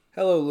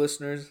Hello,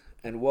 listeners,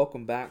 and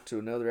welcome back to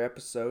another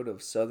episode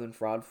of Southern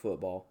Fried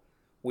Football.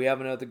 We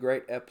have another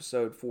great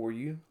episode for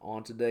you.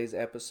 On today's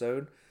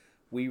episode,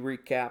 we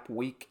recap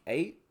Week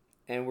 8,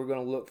 and we're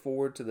going to look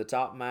forward to the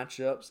top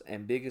matchups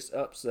and biggest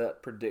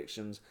upset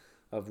predictions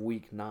of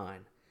Week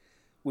 9.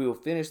 We will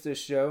finish this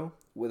show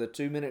with a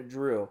 2-minute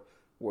drill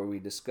where we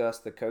discuss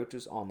the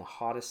coaches on the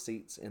hottest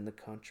seats in the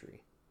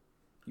country.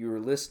 You are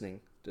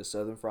listening to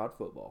Southern Fried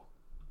Football.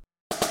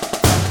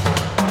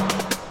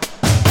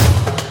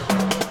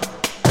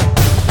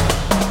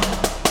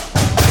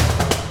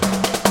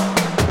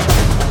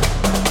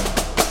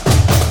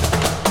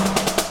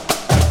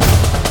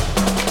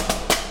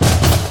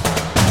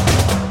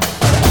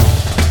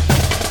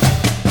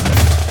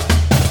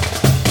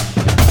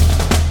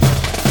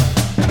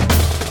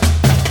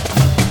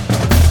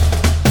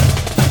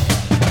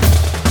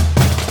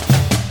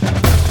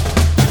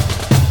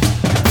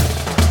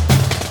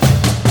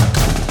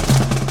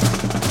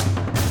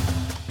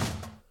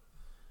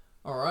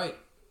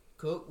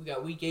 We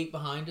got week 8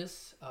 behind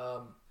us.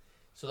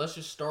 So let's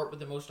just start with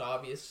the most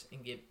obvious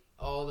and get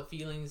all the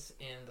feelings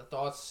and the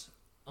thoughts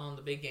on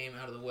the big game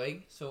out of the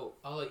way. So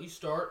I'll let you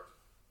start.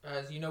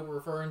 As you know, we're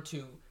referring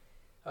to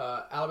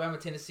Alabama,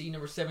 Tennessee.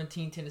 Number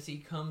 17, Tennessee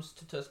comes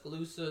to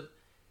Tuscaloosa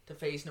to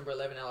face number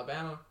 11,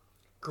 Alabama.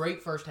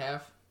 Great first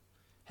half.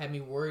 Had me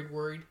worried.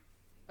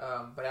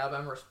 But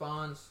Alabama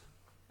responds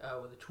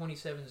with a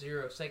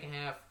 27-0 second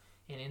half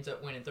and ends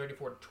up winning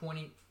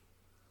 34-20.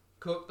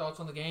 Cook, thoughts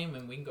on the game,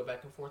 and we can go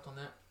back and forth on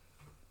that.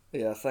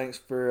 Yeah, thanks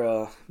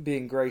for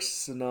being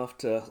gracious enough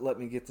to let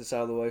me get this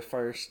out of the way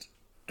first.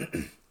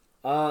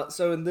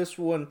 So in this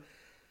one,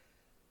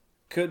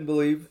 couldn't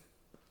believe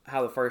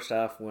how the first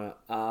half went.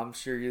 I'm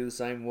sure you're the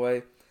same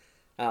way.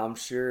 I'm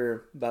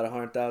sure about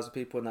 100,000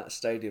 people in that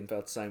stadium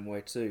felt the same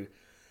way too.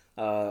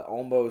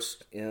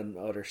 Almost in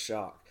utter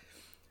shock.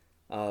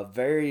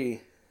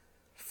 Very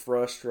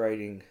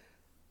frustrating,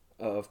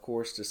 of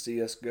course, to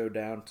see us go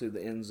down to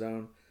the end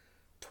zone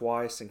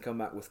twice and come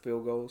back with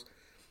field goals.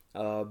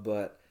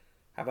 But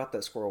how about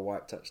that Squirrel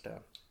White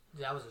touchdown?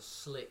 That was a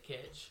slick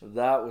catch.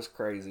 That was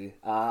crazy.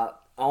 I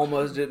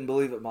almost didn't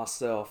believe it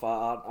myself.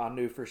 I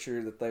knew for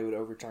sure that they would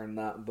overturn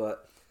that,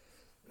 but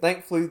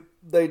thankfully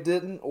they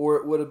didn't, or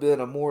it would have been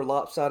a more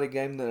lopsided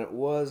game than it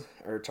was,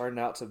 or it turned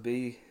out to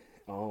be.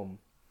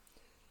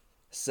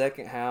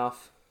 Second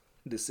half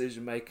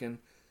decision making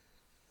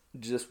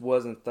just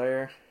wasn't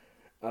there.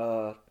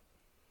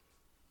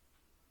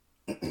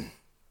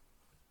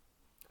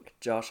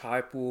 Josh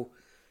Heupel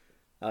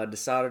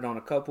decided on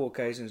a couple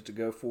occasions to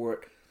go for it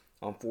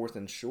on 4th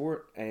and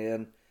short,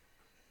 and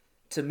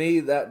to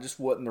me that just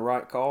wasn't the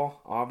right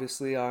call.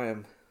 Obviously, I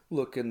am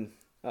looking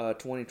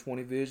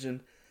 2020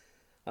 vision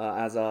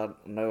as I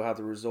know how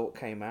the result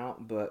came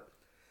out, but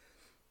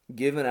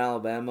given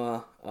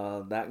Alabama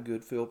that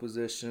good field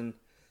position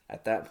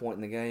at that point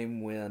in the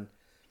game when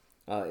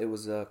it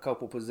was a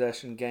couple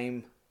possession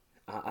game,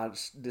 I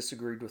just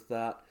disagreed with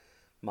that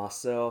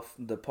myself.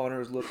 The punter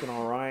was looking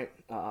all right.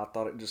 I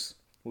thought it just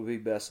would be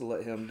best to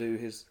let him do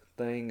his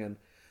thing and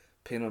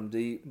pin him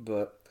deep,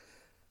 but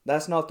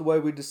that's not the way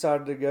we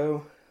decided to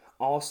go.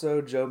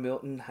 Also, Joe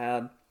Milton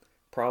had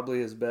probably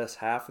his best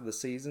half of the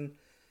season,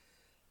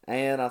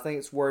 and I think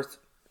it's worth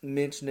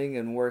mentioning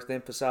and worth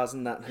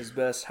emphasizing that his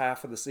best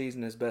half of the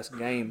season, his best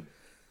game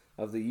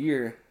of the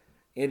year,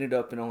 ended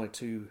up in only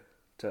 2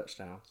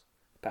 touchdowns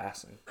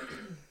passing.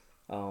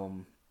 I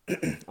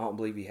don't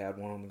believe he had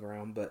one on the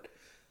ground, but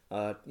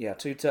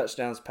 2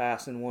 touchdowns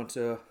passing, one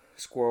to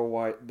Squirrel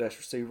White, best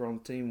receiver on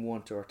the team,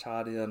 one to our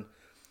tight end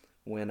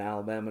when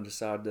Alabama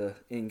decided to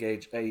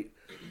engage 8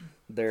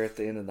 there at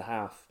the end of the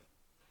half.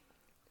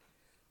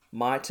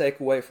 My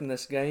takeaway from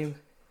this game,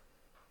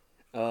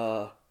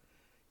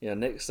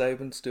 Nick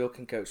Saban still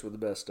can coach with the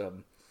best of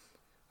them.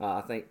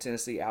 I think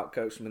Tennessee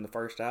outcoached him in the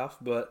first half,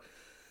 but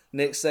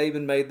Nick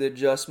Saban made the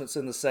adjustments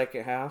in the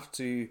second half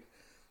to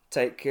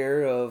take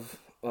care of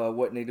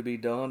what needed to be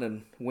done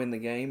and win the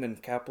game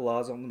and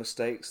capitalize on the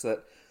mistakes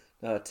that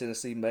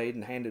Tennessee made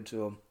and handed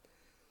to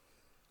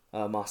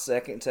them. My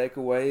second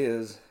takeaway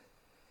is,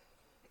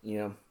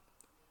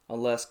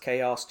 unless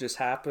chaos just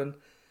happened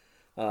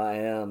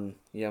and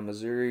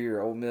Missouri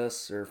or Ole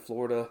Miss or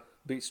Florida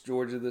beats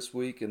Georgia this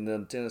week and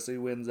then Tennessee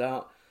wins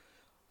out,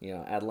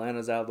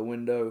 Atlanta's out of the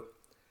window,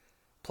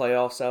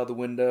 playoffs out of the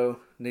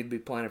window, need to be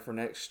planning for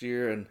next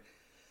year, and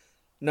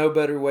no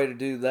better way to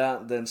do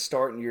that than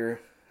starting your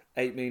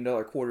 $8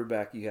 million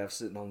quarterback you have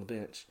sitting on the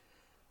bench.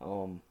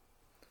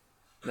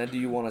 Now, do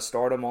you want to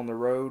start him on the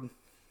road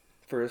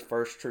for his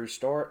first true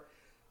start?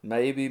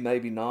 Maybe,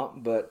 maybe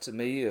not. But to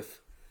me,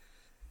 if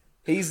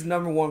he's the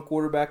number 1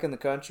 quarterback in the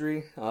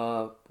country,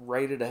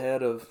 rated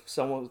ahead of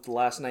someone with the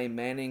last name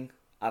Manning,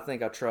 I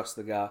think I trust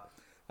the guy.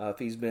 If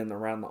he's been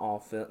around the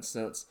offense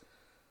since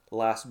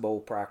last bowl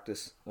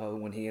practice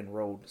when he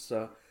enrolled.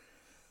 So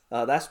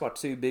that's my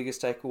 2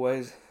 biggest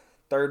takeaways.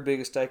 Third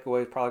biggest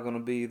takeaway is probably going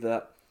to be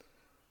that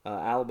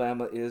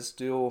Alabama is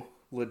still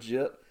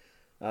legit.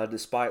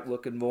 Despite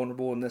looking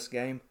vulnerable in this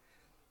game,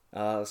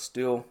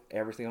 still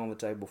everything on the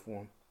table for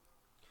them.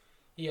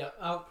 Yeah,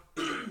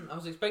 I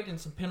was expecting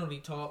some penalty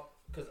talk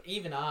because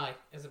even I,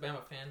 as a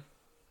Bama fan,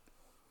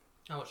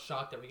 I was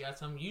shocked that we got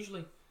some.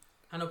 Usually,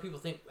 I know people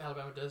think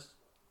Alabama does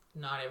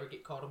not ever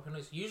get called on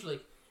penalties. Usually,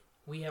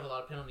 we have a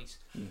lot of penalties.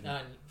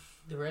 And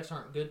the refs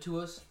aren't good to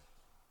us.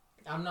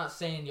 I'm not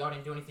saying y'all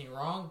didn't do anything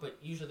wrong, but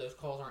usually those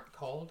calls aren't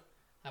called.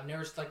 I've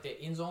never, like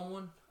the end zone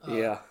one.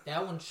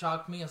 That one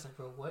shocked me. I was like,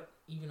 bro, what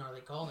even are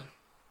they calling?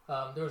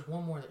 There was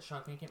one more that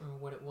shocked me. I can't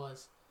remember what it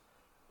was.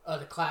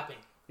 The clapping.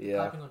 Yeah.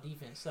 Clapping on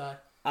defense.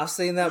 I've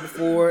seen that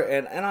before,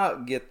 and I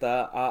get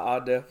that. I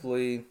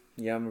definitely,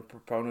 I'm a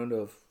proponent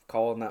of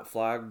calling that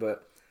flag,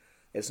 but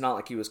it's not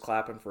like he was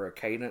clapping for a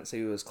cadence.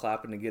 He was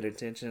clapping to get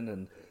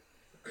attention,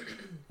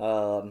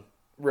 and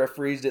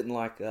referees didn't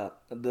like that.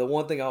 The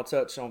one thing I'll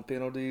touch on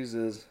penalties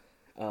is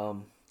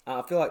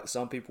I feel like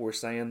some people were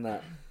saying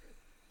that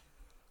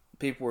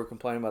people were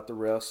complaining about the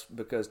refs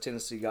because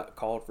Tennessee got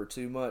called for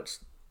too much.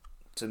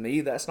 To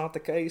me, that's not the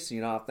case.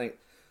 I think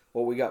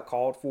what we got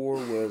called for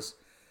was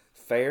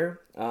fair.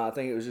 I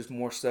think it was just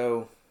more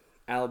so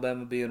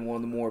Alabama being one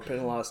of the more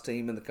penalized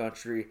team in the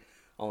country,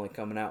 only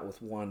coming out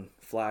with one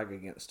flag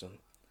against them.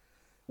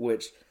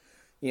 Which,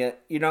 you're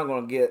not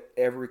going to get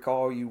every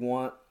call you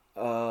want,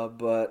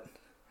 but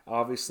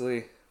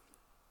obviously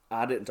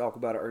I didn't talk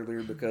about it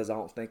earlier because I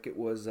don't think it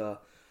was a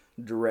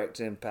direct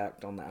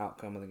impact on the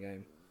outcome of the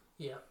game.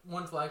 Yeah,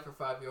 one flag for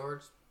 5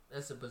 yards.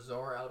 That's a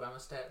bizarre Alabama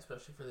stat,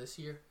 especially for this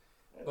year.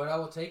 But I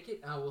will take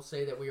it. I will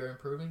say that we are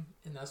improving,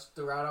 and that's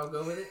the route I'll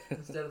go with it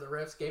instead of the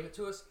refs gave it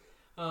to us.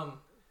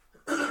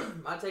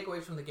 My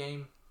takeaways from the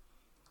game,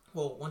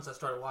 well, once I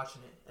started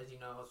watching it, as you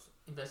know, I was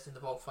invested in the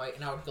Volk fight,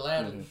 and I would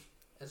gladly,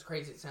 as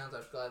crazy as it sounds, I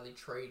would gladly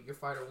trade. Your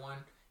fighter won,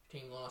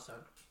 your team lost, I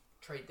would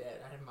trade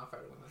that. I had my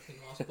fighter win, my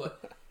team lost.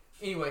 But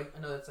anyway,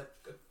 I know that's a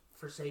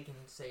forsaken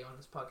say on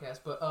this podcast,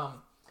 but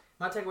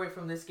my takeaway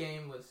from this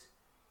game was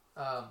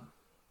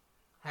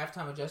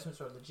halftime adjustments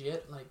are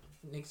legit. Like,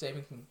 Nick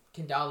Saban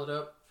can dial it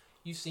up.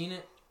 You've seen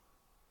it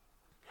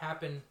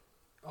happen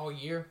all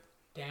year.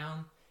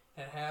 Down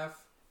at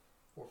half.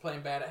 We're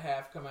playing bad at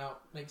half. Come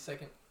out, make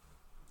second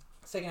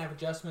half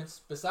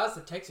adjustments. Besides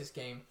the Texas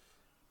game,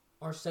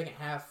 our second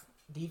half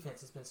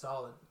defense has been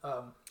solid.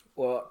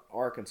 Well,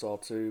 Arkansas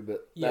too,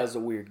 but that was a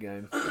weird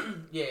game.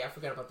 I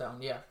forgot about that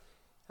one.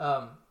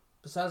 Yeah.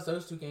 Besides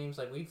those two games,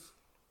 like, we've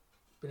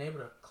been able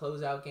to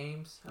close out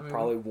games. I mean,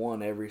 probably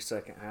won every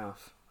second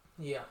half.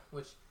 Yeah,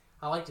 which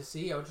I like to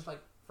see. I would just like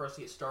for us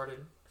to get started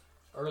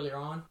earlier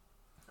on.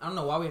 I don't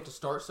know why we have to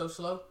start so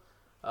slow.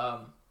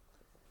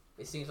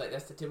 It seems like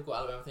that's the typical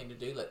Alabama thing to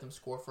do. Let them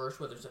score first,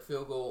 whether it's a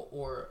field goal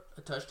or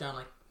a touchdown,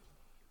 like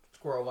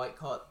Squirrel White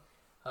caught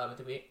at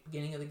the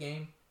beginning of the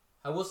game.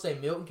 I will say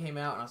Milton came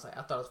out, and I was like,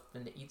 I thought I was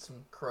going to eat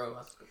some crow. I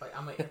was like,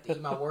 I might have to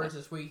eat my words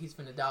this week. He's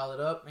going to dial it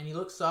up, and he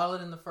looked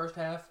solid in the first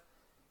half.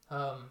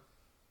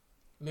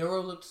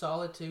 Miro looked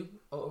solid too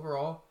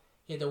overall.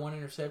 He had the one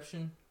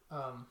interception,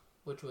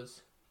 which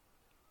was,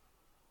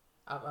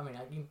 I mean,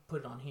 you can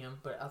put it on him,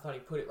 but I thought he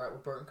put it right where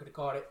Burton could have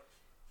caught it.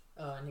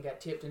 And he got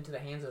tipped into the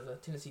hands of the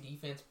Tennessee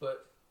defense.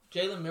 But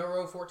Jalen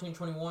Milroe,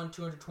 14-21,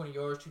 220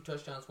 yards, 2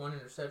 touchdowns, 1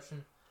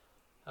 interception.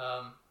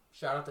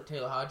 Shout out to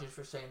Taylor Hodges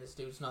for saying this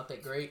dude's not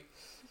that great.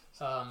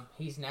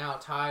 He's now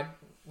tied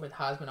with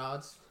Heisman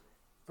odds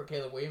for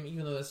Caleb Williams,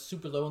 even though that's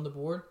super low on the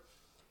board.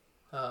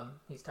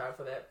 He's tied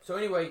for that. So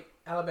anyway,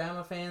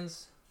 Alabama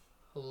fans,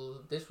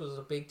 this was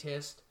a big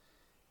test.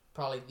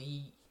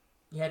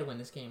 You had to win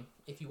this game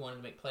if you wanted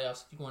to make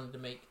playoffs, if you wanted to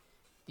make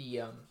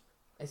the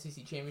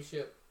SEC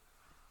championship.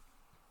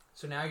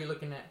 So now you're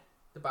looking at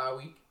the bye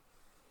week.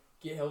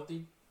 Get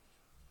healthy.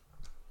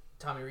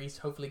 Tommy Rees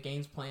hopefully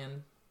game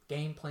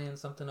plan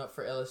something up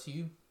for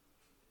LSU.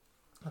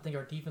 I think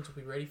our defense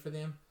will be ready for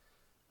them.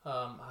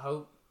 I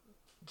hope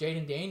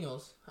Jaden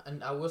Daniels,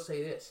 and I will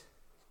say this.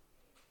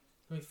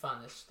 Let me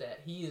find this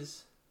stat. He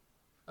is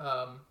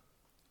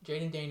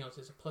Jaden Daniels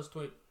is a plus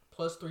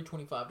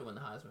 325 to win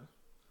the Heisman.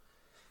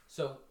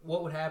 So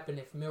what would happen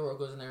if Milroe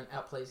goes in there and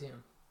outplays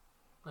him?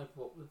 Like,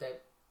 what would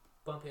that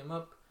bump him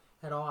up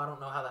at all? I don't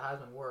know how the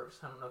Heisman works.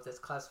 I don't know if that's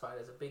classified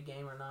as a big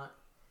game or not.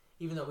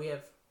 Even though we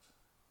have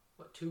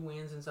 2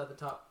 wins inside the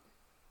top.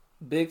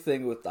 Big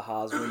thing with the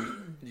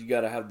Heisman, you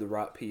got to have the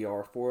right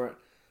PR for it.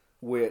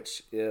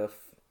 Which, if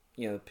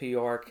the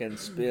PR can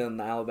spin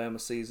the Alabama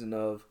season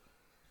of,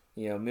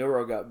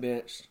 Milroe got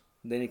benched,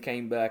 then he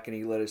came back and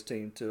he led his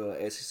team to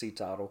a SEC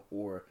title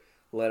or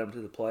led him to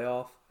the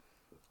playoff,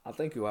 I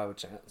think you'll have a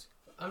chance.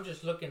 I'm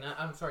just looking at,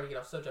 I'm sorry to get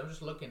off subject, I'm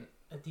just looking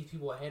at these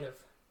people ahead of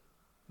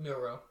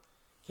Milroe.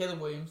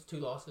 Caleb Williams, 2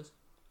 losses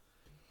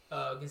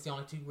against the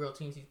only 2 real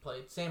teams he's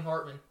played. Sam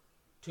Hartman,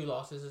 2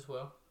 losses as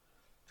well.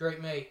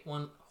 Drake May,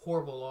 1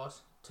 horrible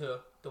loss to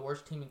the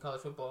worst team in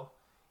college football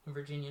in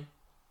Virginia.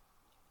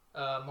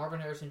 Marvin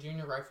Harrison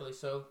Jr., rightfully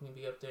so, can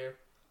be up there.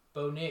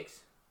 Bo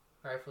Nix,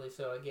 rightfully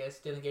so, I guess.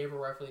 Dylan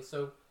Gabriel, rightfully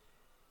so.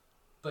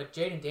 But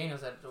Jaden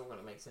Daniels, that don't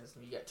really make sense to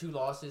me. You got 2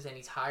 losses, and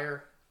he's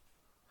higher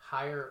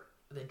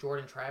than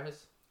Jordan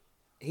Travis.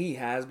 He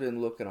has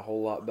been looking a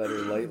whole lot better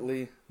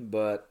lately,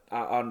 but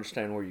I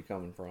understand where you're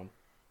coming from.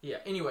 Yeah.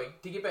 Anyway,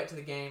 to get back to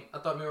the game, I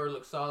thought Miller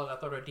looked solid. I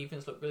thought our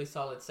defense looked really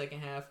solid second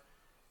half.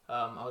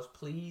 I was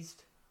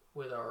pleased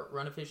with our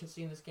run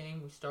efficiency in this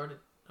game. We started,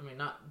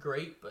 not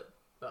great, but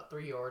about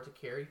 3 yards a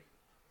carry,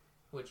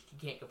 which you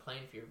can't complain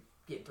if you're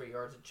getting 3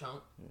 yards a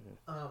chunk.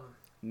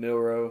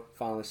 Milroe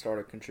finally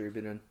started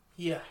contributing.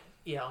 Yeah,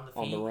 on the feet.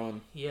 On the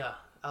run. Yeah,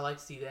 I like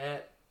to see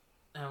that.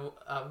 And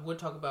I would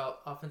talk about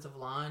offensive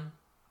line,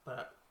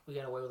 but we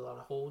got away with a lot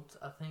of holds,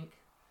 I think.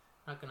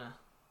 Not going to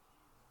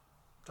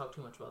talk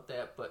too much about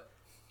that, but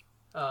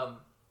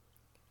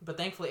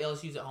thankfully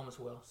LSU's at home as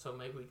well, so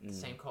maybe we get the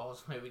same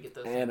calls. Maybe we get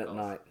those same calls. And at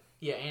night.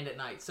 Yeah, and at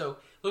night. So,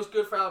 looks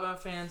good for Alabama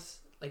fans.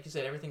 Like you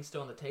said, everything's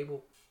still on the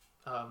table.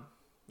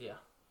 Yeah.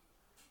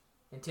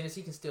 And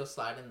Tennessee can still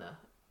slide in the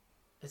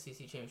SEC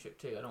championship,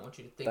 too. I don't want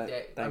you to think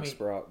that. Thanks,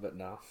 Brock, but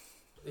no.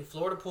 If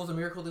Florida pulls a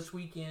miracle this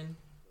weekend,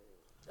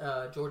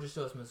 Georgia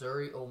still has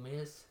Missouri, Ole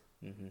Miss,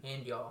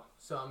 and y'all.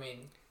 So,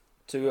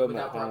 two of them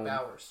without at Brock home.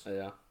 Bowers.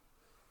 Yeah.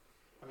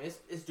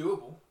 It's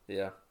doable.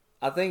 Yeah.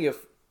 I think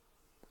if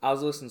I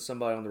was listening to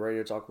somebody on the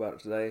radio talk about it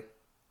today,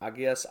 I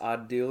guess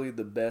ideally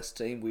the best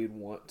team we'd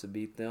want to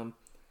beat them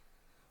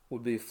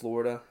would be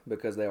Florida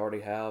because they already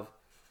have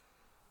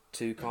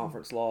 2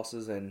 conference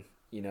losses, and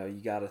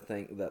you got to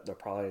think that they're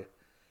probably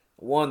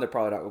not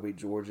going to beat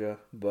Georgia,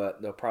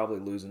 but they'll probably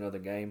lose another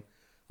game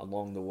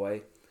along the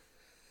way.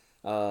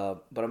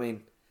 But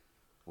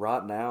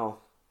right now,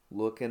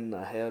 looking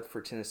ahead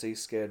for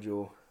Tennessee's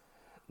schedule,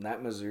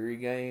 that Missouri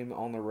game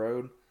on the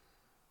road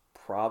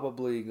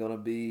probably going to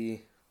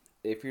be,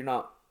 if you're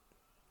not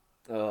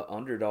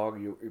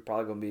underdog, you're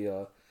probably going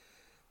to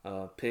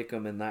be pick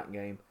 'em in that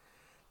game.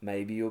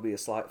 Maybe you'll be a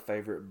slight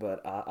favorite,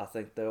 but I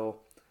think they'll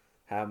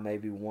have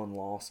maybe one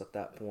loss at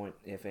that point,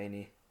 if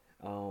any.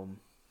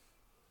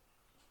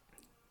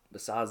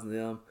 Besides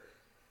them,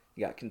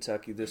 you got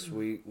Kentucky this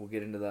week. We'll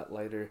get into that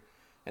later.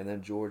 And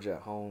then Georgia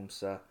at home.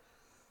 So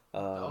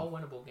all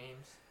winnable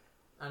games.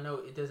 I know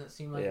it doesn't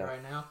seem like it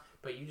right now,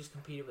 but you just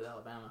competed with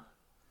Alabama.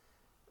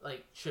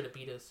 Should have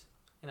beat us.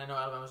 And I know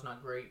Alabama's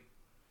not great,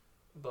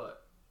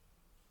 but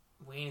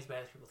we ain't as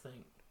bad as people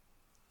think.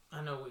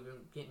 I know we've been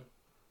getting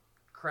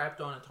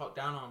crapped on and talked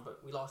down on, but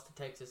we lost to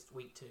Texas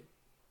week 2.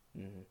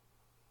 And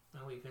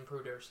we've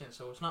improved ever since.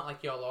 So it's not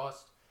like y'all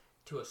lost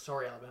to a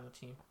sorry Alabama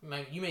team.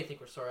 You may think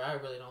we're sorry. I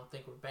really don't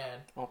think we're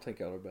bad. I don't think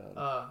y'all are bad.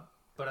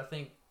 But I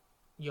think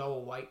y'all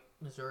will wipe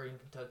Missouri and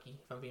Kentucky,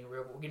 if I'm being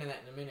real. But we'll get into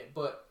that in a minute.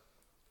 But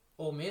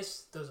Ole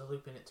Miss throws a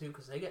loop in it, too,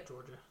 because they got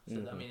Georgia. So,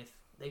 if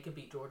they could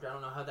beat Georgia, I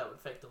don't know how that would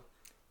affect them.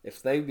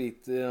 If they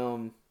beat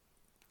them,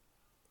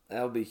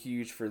 that would be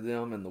huge for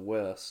them in the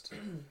West.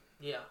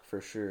 Yeah.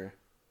 For sure.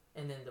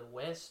 And then the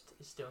West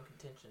is still in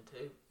contention,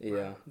 too.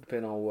 Yeah, right?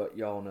 Depending on what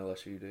y'all and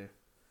LSU do.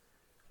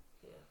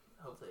 Yeah,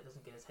 hopefully it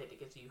doesn't get as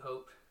hectic as you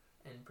hoped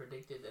and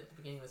predicted at the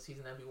beginning of the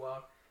season. That'd be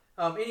wild.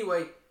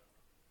 Anyway,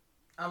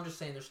 I'm just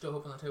saying there's still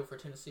hope on the table for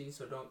Tennessee,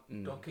 so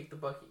don't kick the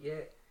bucket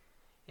yet.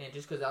 And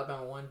just because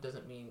Alabama won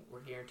doesn't mean we're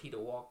guaranteed to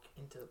walk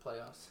into the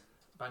playoffs.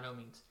 By no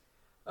means.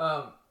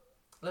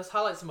 Let's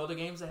highlight some other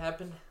games that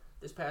happened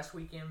this past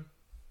weekend.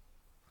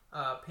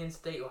 Penn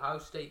State, Ohio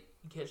State,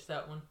 you catch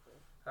that one.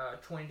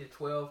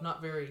 20-12.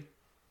 Not very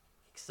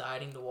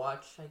exciting to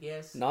watch, I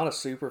guess. Not a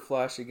super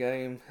flashy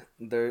game.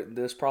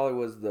 This probably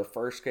was the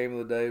first game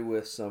of the day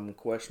with some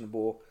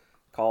questionable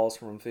calls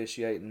from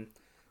officiating.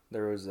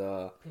 There was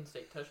a Penn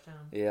State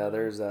touchdown. Yeah,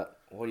 there's that.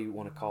 What do you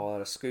want to call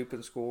it? A scoop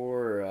and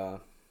score,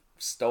 or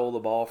stole the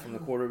ball from the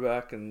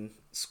quarterback and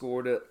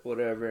scored it.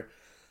 Whatever.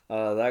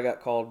 That got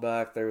called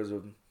back. There was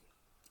a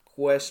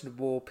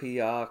questionable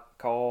PI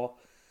call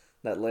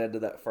that led to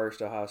that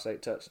first Ohio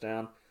State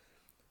touchdown.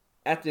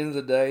 At the end of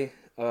the day,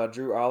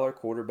 Drew Aller,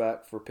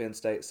 quarterback for Penn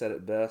State, said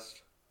it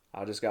best.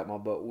 I just got my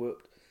butt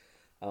whooped.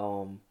 I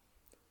don't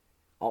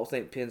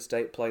think Penn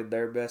State played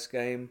their best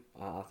game.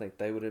 I think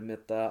they would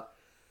admit that.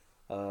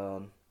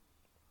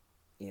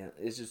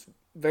 It's just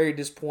very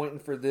disappointing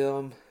for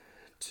them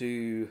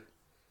to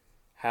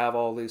have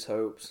all these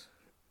hopes.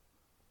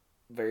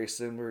 Very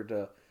similar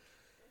to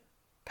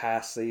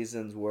past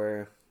seasons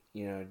where,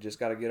 just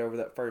got to get over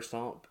that first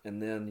hump,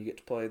 and then you get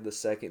to play the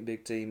second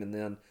big team, and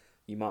then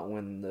you might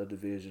win the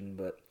division,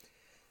 but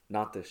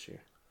not this year.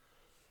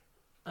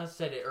 I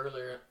said it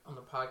earlier on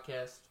the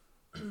podcast,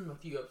 a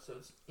few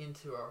episodes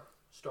into our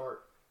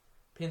start.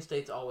 Penn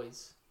State's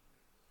always,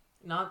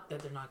 not that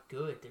they're not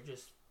good, they're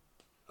just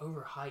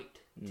overhyped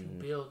to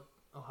build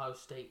Ohio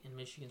State and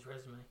Michigan's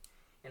resume.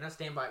 And I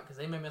stand by it because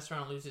they may mess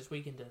around and lose this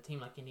weekend to a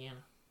team like Indiana.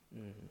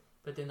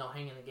 But then they'll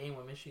hang in the game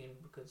with Michigan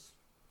because,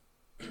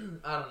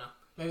 I don't know.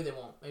 Maybe they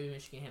won't. Maybe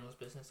Michigan handles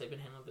business. They've been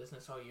handling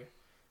business all year.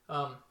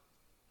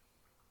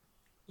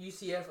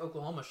 UCF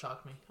Oklahoma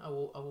shocked me. I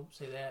will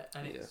say that.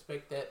 I didn't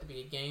expect that to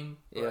be a game.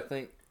 Yeah, I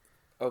think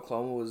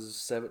Oklahoma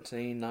was a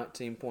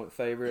 19-point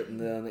favorite, and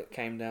then it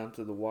came down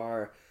to the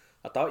wire.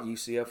 I thought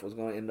UCF was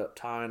going to end up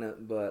tying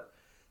it, but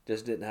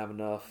just didn't have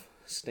enough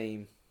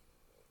steam.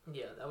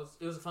 Yeah,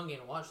 it was a fun game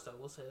to watch, though.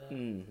 We'll say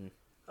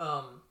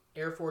that.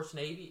 Air Force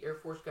Navy. Air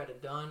Force got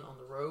it done on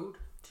the road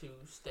to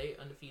stay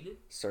undefeated.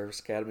 Service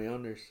Academy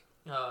Unders.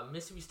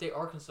 Mississippi State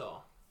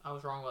Arkansas. I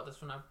was wrong about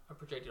this one. I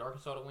projected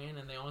Arkansas to win,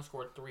 and they only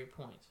scored 3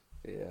 points.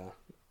 Yeah,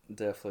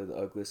 definitely the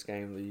ugliest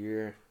game of the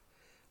year.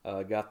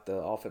 Got the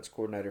offense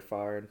coordinator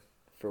fired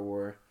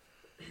for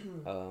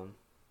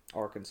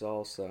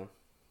Arkansas, so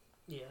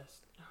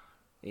Yes.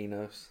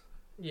 Enos.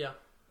 Yeah.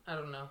 I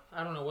don't know.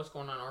 I don't know what's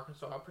going on in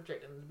Arkansas. I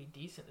projected them to be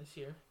decent this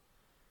year,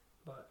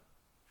 but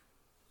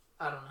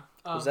I don't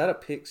know. Was that a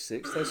pick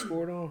six they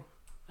scored on?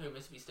 Who,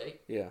 Mississippi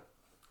State? Yeah.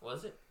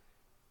 Was it?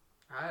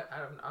 I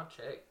don't know. I'll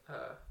check.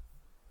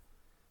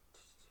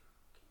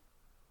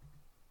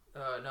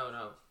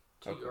 No.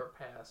 2-yard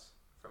pass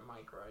from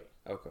Mike Wright.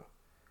 Okay.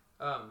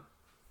 But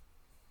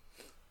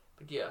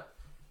yeah,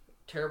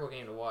 terrible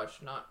game to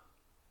watch. Not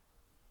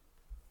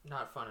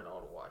fun at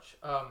all to watch.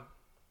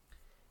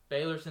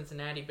 Baylor,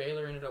 Cincinnati.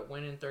 Baylor ended up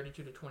winning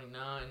 32-29.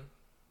 Not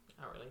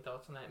really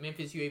thoughts on that.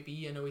 Memphis,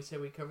 UAB. I know we said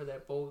we covered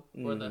that bowl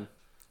or the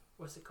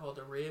what's it called,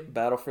 the rib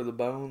Battle for the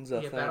Bones.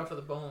 I think. Battle for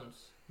the Bones.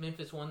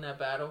 Memphis won that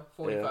battle,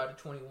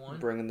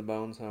 45-21. Bringing the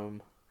bones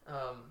home.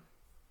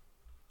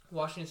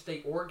 Washington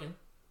State, Oregon.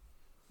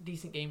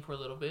 Decent game for a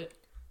little bit.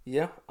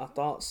 Yeah, I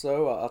thought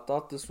so. I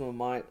thought this one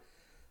might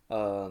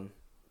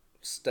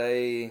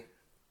stay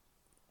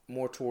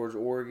more towards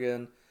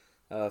Oregon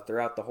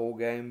throughout the whole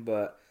game,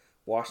 but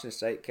Washington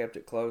State kept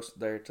it close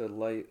there to the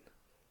late.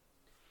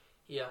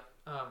 Yeah,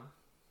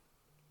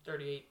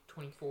 38-24.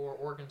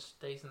 Oregon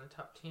stays in the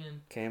top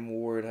 10. Cam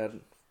Ward had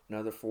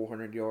another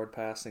 400-yard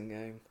passing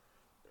game.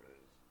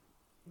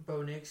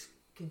 Bo Nix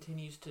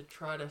continues to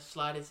try to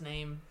slide his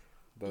name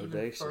even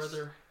Bodacious.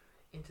 further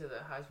into the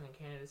Heisman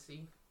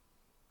candidacy.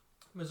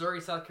 Missouri,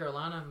 South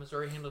Carolina.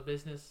 Missouri handled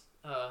business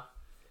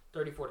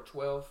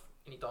 34-12.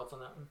 Any thoughts on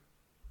that one?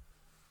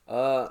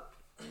 I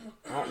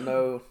don't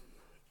know.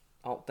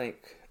 I don't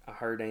think I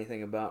heard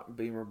anything about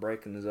Beamer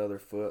breaking his other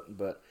foot,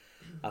 but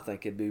I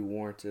think it'd be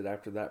warranted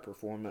after that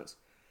performance.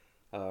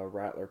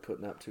 Rattler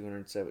putting up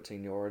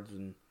 217 yards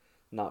and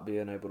not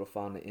being able to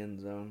find the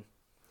end zone.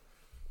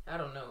 I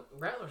don't know.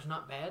 Rattler's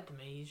not bad to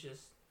me. He's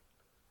just,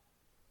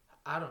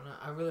 I don't know.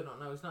 I really don't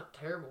know. He's not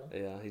terrible.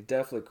 Yeah, he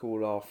definitely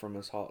cooled off from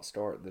his hot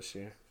start this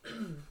year.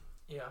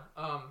 Yeah.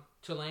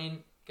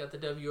 Tulane got the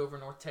W over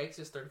North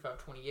Texas,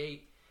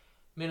 35-28.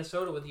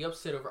 Minnesota with the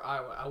upset over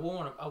Iowa. I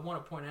want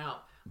to point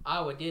out,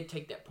 Iowa did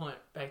take that punt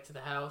back to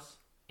the house,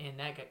 and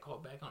that got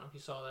called back. I don't know if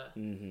you saw that.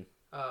 Mm-hmm.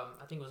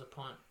 I think it was a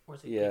punt. Or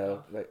was it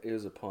it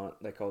was a punt.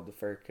 They called the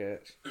fair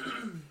catch.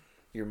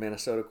 Your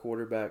Minnesota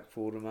quarterback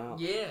pulled him out.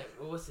 Yeah,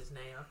 what's his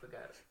name? I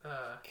forgot.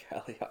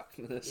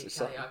 Caliacmanis or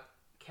something.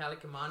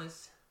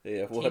 Caliacmanis.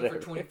 Yeah, 10 whatever.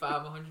 for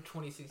 25,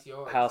 126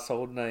 yards.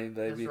 Household name,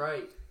 baby. That's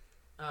right.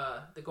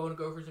 The Golden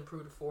Gophers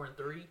improved to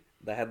 4-3.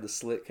 They had the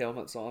slick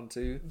helmets on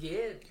too. Yeah,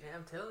 man,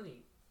 I'm telling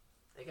you,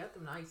 they got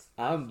them nice.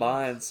 I'm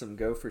buying some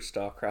Gopher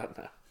stock right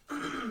now.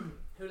 Who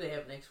do they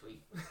have next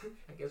week?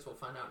 I guess we'll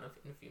find out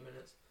in a few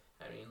minutes.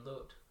 I haven't even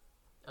looked.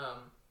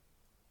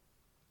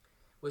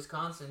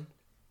 Wisconsin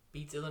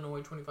beats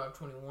Illinois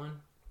 25-21.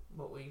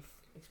 What we've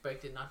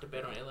expected, not to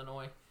bet on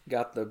Illinois.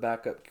 Got the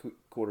backup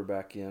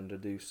quarterback in to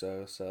do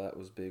so that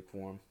was big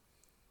for him.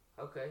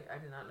 Okay, I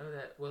did not know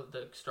that. Will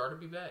the starter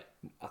be back?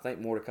 I think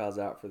Mordecai's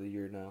out for the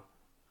year now.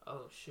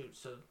 Oh, shoot.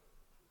 So,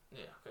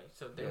 yeah, okay.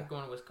 So they're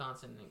going to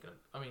Wisconsin.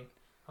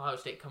 Ohio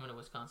State coming to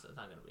Wisconsin is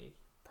not going to be.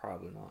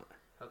 Probably not.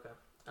 Okay.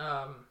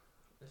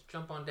 Let's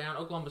jump on down.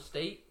 Oklahoma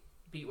State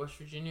beat West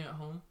Virginia at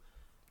home.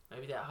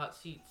 Maybe that hot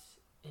seats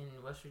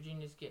in West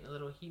Virginia is getting a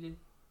little heated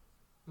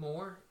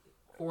more.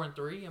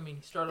 4-3. I mean,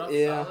 he started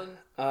off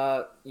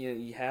solid.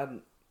 You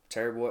had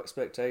terrible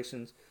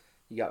expectations.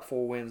 You got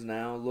 4 wins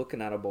now.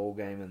 Looking at a bowl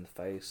game in the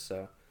face,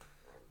 so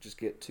just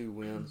get 2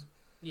 wins.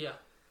 Yeah.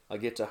 I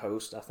get to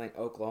host, I think,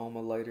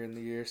 Oklahoma later in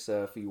the year.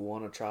 So if you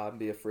want to try and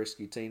be a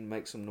frisky team,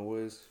 make some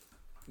noise,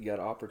 you got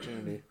an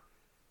opportunity.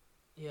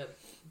 Yeah,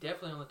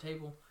 definitely on the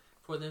table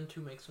for them to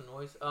make some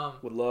noise.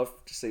 Would love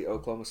to see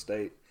Oklahoma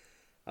State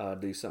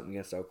do something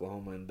against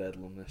Oklahoma in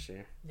Bedlam this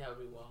year. That would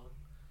be wild.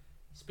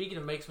 Speaking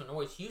of make some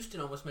noise, Houston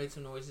almost made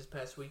some noise this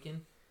past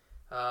weekend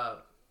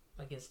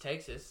against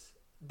Texas.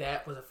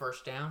 That was a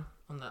first down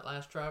on that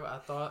last drive, I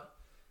thought.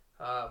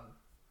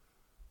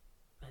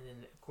 And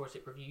then, of course,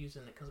 it reviews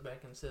and it comes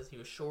back and says he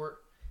was short.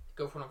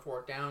 Go for it on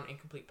 4th down,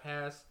 incomplete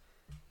pass.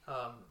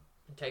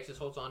 And Texas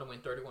holds on to win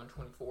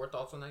 31-24.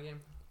 Thoughts on that game?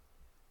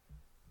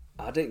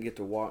 I didn't get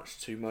to watch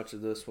too much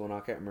of this one.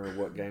 I can't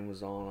remember what game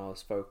was on I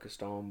was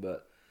focused on,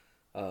 but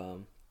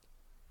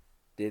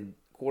did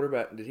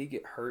he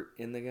get hurt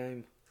in the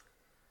game?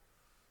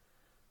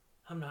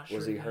 I'm not sure.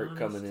 Was he hurt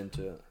coming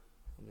into it?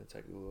 I'm going to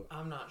take a look.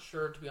 I'm not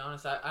sure, to be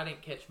honest. I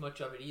didn't catch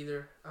much of it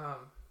either.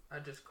 I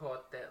just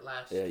caught that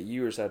last. Yeah,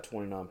 Ewers had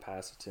 29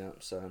 pass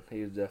attempts, so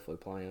he was definitely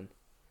playing.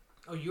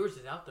 Oh, Ewers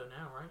is out though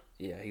now, right?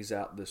 Yeah, he's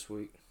out this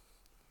week.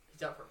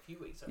 He's out for a few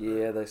weeks.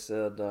 Yeah, they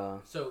said.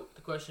 So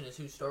the question is,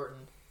 who's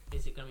starting?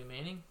 Is it going to be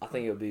Manning? I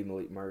think it'll be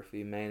Malik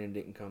Murphy. Manning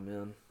didn't come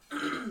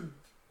in.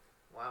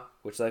 Wow.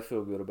 Which they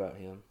feel good about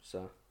him.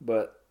 So,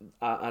 but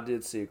I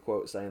did see a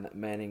quote saying that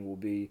Manning will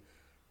be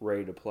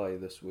ready to play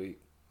this week.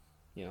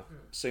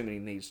 Assuming he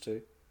needs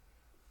to.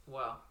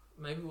 Wow.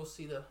 Maybe we'll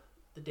see the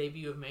the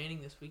debut of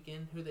Manning this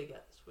weekend. Who they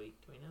got this week?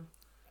 Do we know?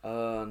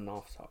 Not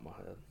off the top of my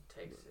head.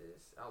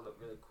 Texas. I'll look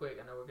really quick.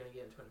 I know we're going to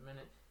get into it in a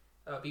minute.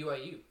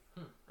 BYU.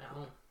 At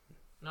home.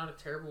 Not a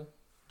terrible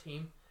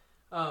team.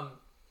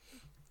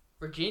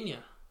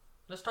 Virginia.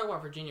 Let's talk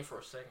about Virginia for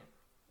a second.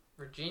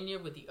 Virginia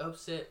with the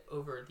upset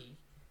over the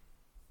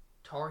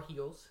Tar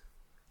Heels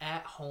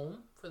at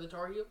home for the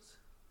Tar Heels.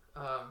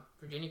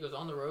 Virginia goes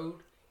on the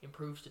road,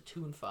 improves to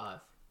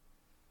 2-5.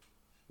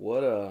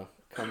 What a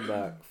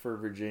comeback for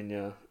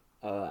Virginia.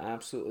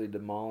 Absolutely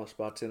demolished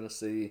by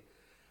Tennessee.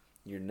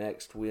 Your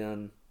next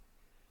win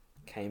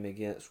came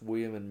against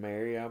William and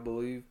Mary, I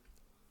believe.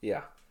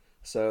 Yeah.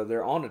 So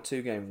they're on a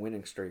 2-game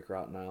winning streak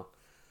right now.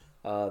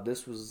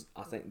 This was,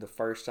 I think, the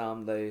first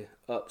time they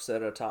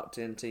upset a top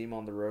 10 team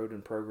on the road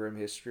in program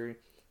history.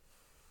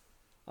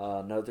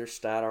 Another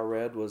stat I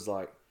read was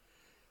like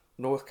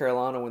North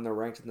Carolina, when they're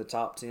ranked in the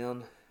top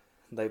 10,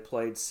 they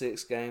played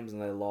 6 games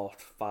and they lost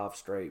 5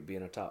 straight,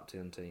 being a top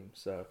 10 team.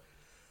 So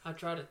I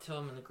try to tell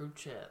them in the group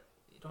chat,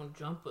 don't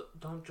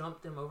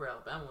jump them over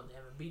Alabama when they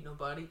haven't beat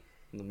nobody.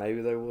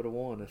 Maybe they would have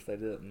won if they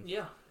didn't.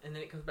 Yeah, and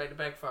then it comes back to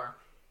backfire.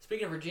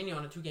 Speaking of Virginia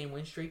on a 2-game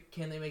win streak,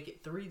 can they make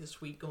it 3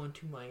 this week going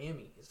to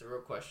Miami is the real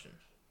question.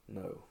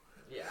 No.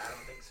 Yeah, I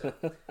don't think so.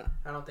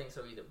 I don't think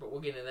so either, but we'll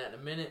get into that in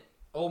a minute.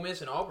 Ole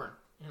Miss and Auburn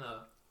in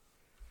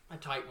a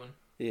tight one.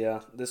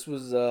 Yeah, this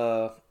was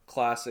a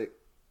classic,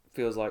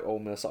 feels like Ole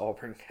Miss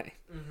Auburn game.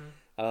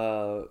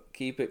 Mm-hmm.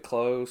 Keep it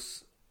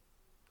close.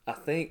 I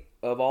think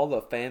of all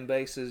the fan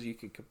bases you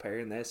could compare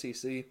in the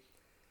SEC,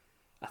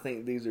 I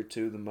think these are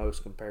 2 of the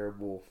most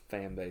comparable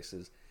fan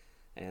bases.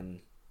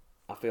 And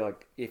I feel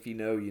like if you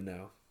know, you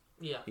know.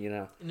 Yeah. You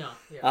know. No.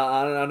 Yeah.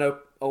 I know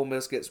Ole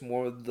Miss gets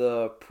more of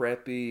the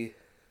preppy,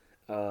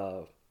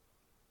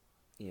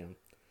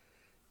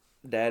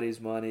 daddy's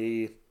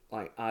money,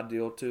 like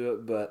ideal to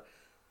it, but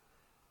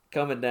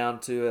coming down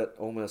to it,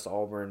 Ole Miss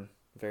Auburn,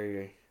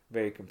 very,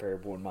 very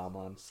comparable in my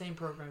mind. Same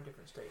program,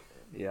 different state.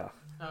 Yeah.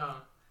 Um,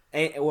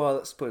 Well,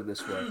 let's put it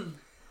this way.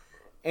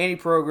 Any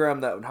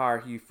program that would hire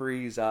Hugh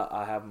Freeze,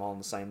 I have them all on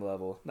the same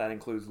level. That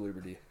includes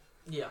Liberty.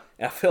 Yeah.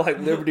 And I feel like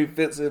Liberty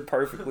fits in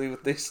perfectly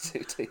with these 2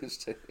 teams,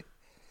 too.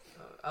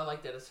 I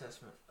like that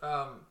assessment.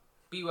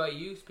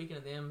 BYU, speaking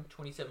of them,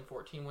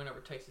 27-14 win over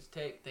Texas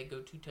Tech. They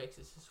go to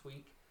Texas this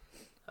week.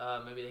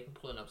 Maybe they can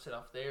pull an upset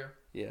off there.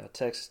 Yeah,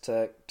 Texas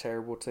Tech,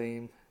 terrible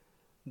team.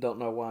 Don't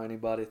know why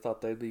anybody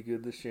thought they'd be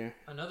good this year.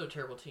 Another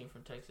terrible team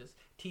from Texas,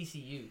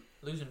 TCU,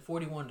 losing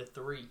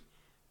 41-3.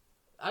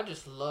 I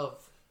just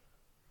love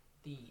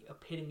the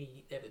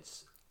epitome that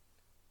it's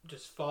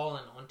just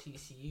fallen on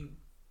TCU.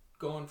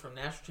 Going from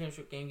national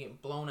championship game, getting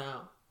blown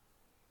out.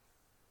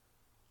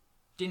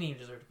 Didn't even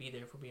deserve to be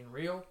there, for being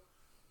real.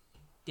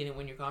 Didn't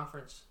win your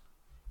conference.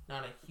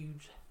 Not a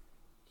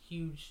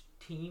huge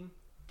team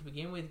to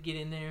begin with. Get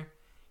in there.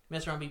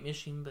 Mess around, beat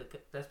Michigan, but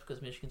that's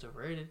because Michigan's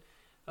overrated.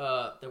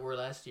 They were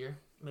last year.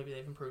 Maybe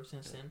they've improved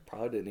since then.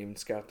 Probably didn't even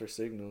scout their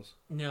signals.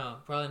 No,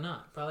 probably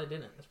not. Probably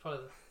didn't. That's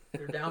probably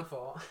their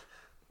downfall.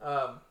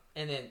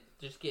 And then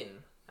just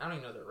getting, I don't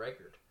even know their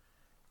record.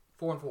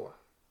 4-4.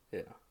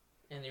 Yeah.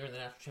 And they were in the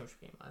national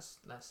championship game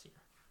last year.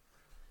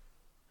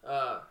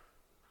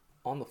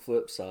 On the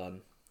flip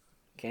side,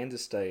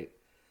 Kansas State,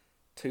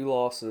 2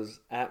 losses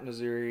at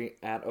Missouri,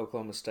 at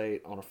Oklahoma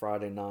State on a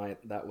Friday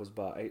night. That was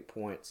by 8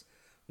 points.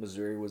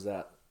 Missouri was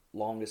that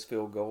longest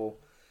field goal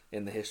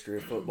in the history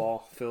of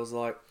football, feels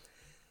like.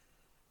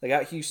 They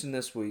got Houston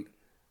this week.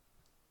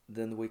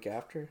 Then the week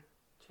after,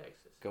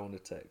 Texas. Going to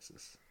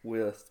Texas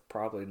with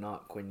probably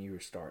not Quinn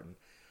Ewers starting.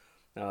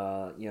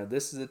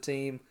 This is a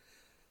team,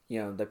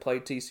 they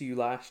played TCU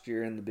last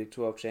year in the Big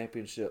 12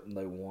 championship and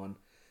they won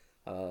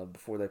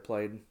before they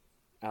played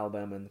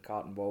Alabama in the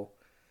Cotton Bowl.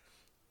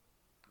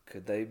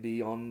 Could they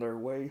be on their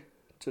way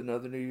to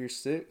another New Year's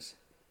Six?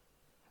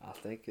 I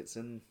think it's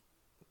in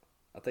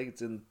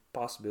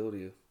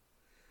possibility.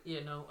 Yeah,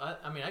 no,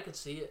 I could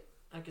see it.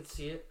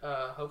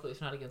 Hopefully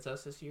it's not against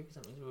us this year because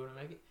that means we wouldn't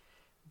make it.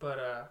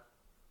 But,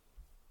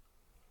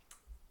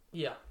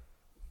 yeah,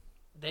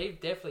 they've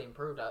definitely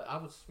improved. I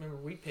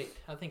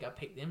think I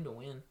picked them to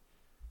win,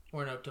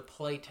 or no, to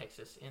play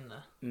Texas in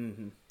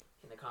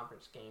the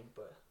conference game,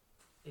 but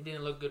it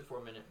didn't look good for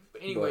a minute.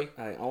 But anyway,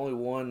 only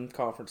one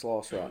conference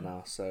loss right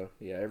now, so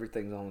yeah,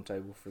 everything's on the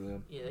table for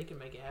them. Yeah, they can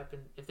make it happen.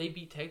 If they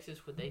beat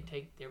Texas, would they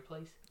take their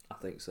place? I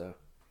think so.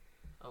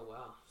 Oh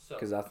wow! So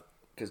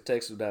because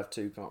Texas would have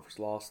 2 conference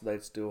losses,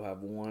 they'd still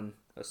have 1,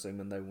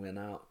 assuming they win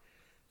out,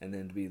 and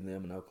then to be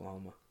them in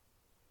Oklahoma.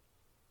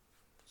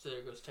 So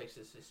there goes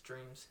Texas's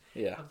dreams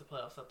of the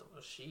playoffs. I thought,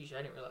 well, sheesh,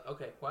 I didn't realize.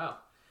 Okay, wow,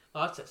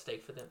 lots at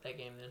stake for that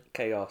game then.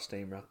 Chaos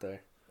team right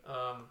there.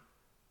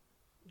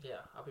 Yeah,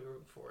 I'll be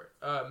rooting for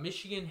it.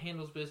 Michigan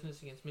handles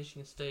business against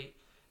Michigan State,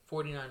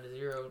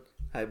 49-0.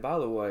 Hey, by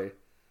the way,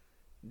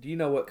 do you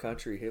know what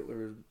country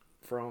Hitler is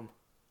from?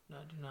 No,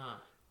 I do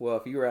not. Well,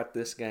 if you were at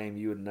this game,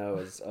 you would know.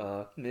 As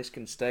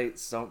Michigan State,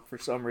 for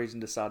some reason,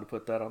 decided to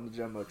put that on the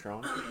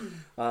Jumbotron.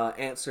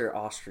 Answer,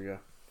 Austria.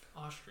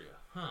 Austria,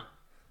 huh.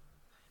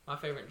 My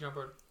favorite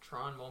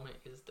Jumbotron moment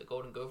is the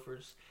Golden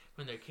Gophers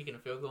when they're kicking a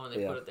field goal and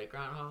they put up that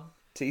groundhog.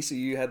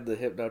 TCU had the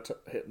Hypnotoad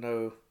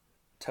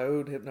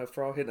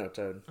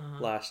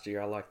last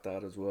year. I like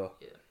that as well.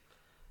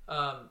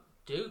 Yeah.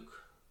 Duke,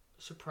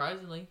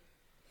 surprisingly,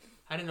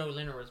 I didn't know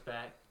Leonard was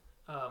back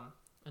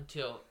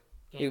until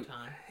game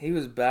time. He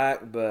was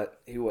back,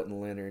 but he wasn't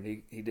Leonard.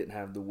 He didn't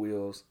have the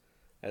wheels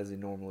as he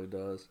normally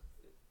does.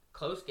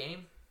 Close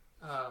game.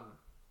 I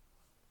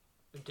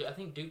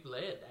think Duke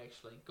led,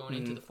 actually, going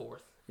into the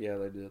fourth. Yeah,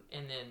 they did.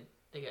 And then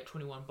they got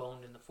 21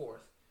 boned in the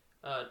fourth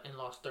and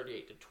lost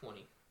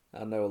 38-20.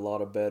 I know a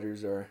lot of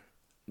bettors are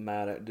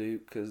mad at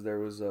Duke because there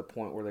was a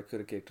point where they could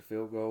have kicked a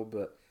field goal,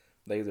 but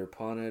they either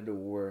punted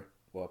or,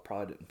 well,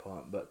 probably didn't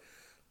punt, but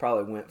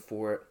probably went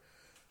for it,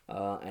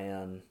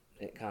 and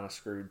it kind of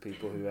screwed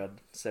people who had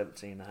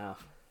 17.5.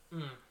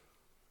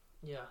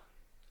 Yeah.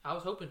 I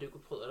was hoping Duke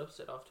would pull that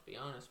upset off, to be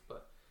honest,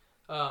 but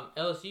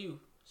LSU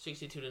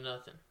 62-0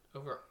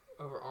 over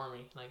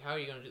Army. Like, how are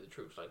you going to do the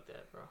troops like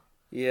that, bro?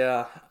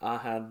 Yeah, I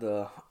had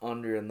the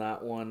under in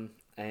that one,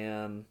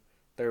 and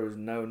there was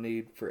no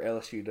need for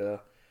LSU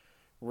to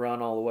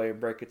run all the way and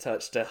break a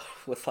touchdown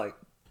with like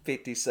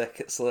 50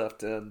 seconds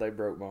left, and they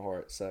broke my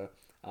heart. So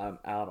I'm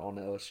out on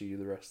LSU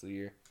the rest of the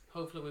year.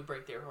 Hopefully we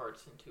break their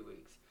hearts in 2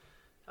 weeks.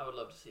 I would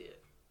love to see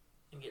it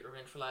and get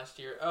revenge for last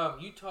year.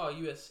 Utah,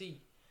 USC.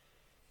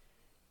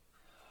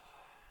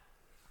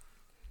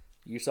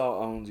 Utah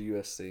owns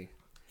USC.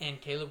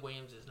 And Caleb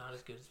Williams is not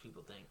as good as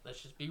people think.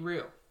 Let's just be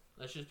real.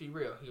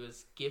 He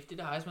was gifted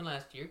a Heisman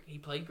last year. He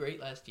played great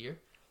last year.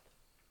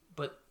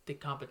 But the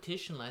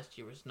competition last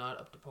year was not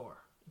up to par,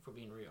 if we're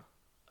being real.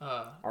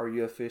 Are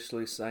you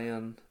officially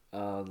saying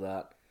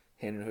that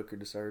Hendon Hooker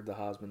deserved the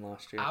Heisman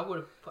last year? I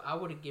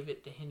would have given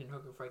it to Hendon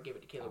Hooker before I gave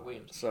it to Caleb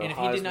Williams. So and if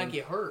he did not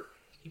get hurt,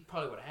 he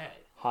probably would have had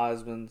it.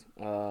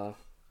 Heisman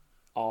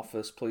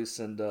office, please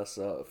send us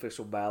an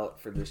official ballot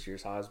for this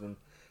year's Heisman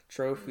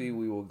Trophy.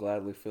 We will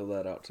gladly fill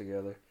that out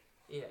together.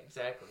 Yeah,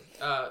 exactly.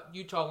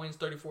 Utah wins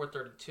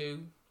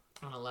 34-32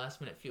 on a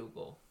last-minute field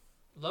goal.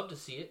 Love to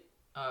see it.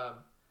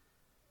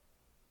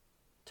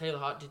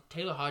 Did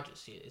Taylor Hodges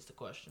see it is the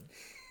question,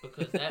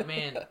 because that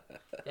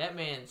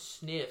man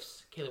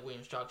sniffs Caleb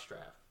Williams'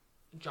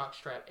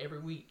 jockstrap every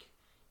week.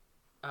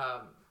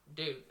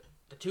 Dude,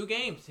 the 2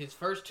 games, his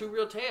first 2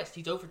 real tests,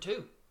 he's 0 for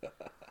 2.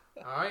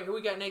 All right, who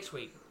we got next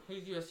week?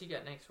 Who's USC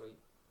got next week?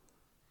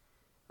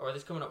 Or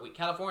this coming up week?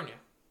 California.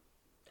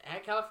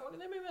 At California,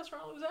 they may mess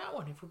around and lose that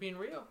one, if we're being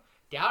real.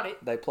 Doubt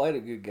it. They played a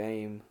good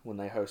game when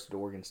they hosted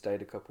Oregon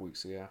State a couple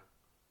weeks ago.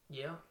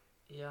 Yeah,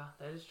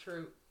 that is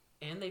true.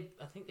 And I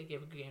think they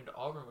gave a good game to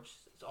Auburn, which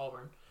is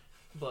Auburn.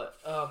 But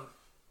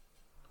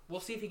we'll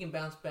see if he can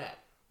bounce back.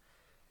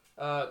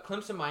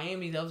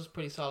 Clemson-Miami, that was a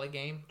pretty solid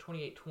game.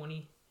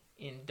 28-20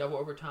 in double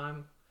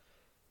overtime.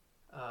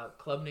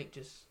 Klubnik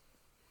just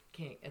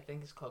can't, I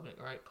think it's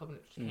Klubnik, right? Klubnik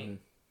just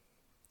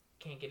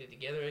can't get it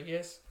together, I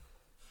guess.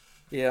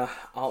 Yeah,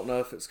 I don't know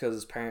if it's because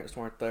his parents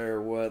weren't there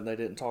or what. They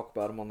didn't talk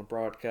about him on the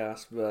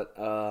broadcast. But,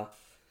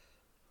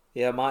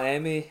 yeah,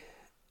 Miami,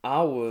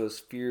 I was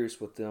furious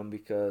with them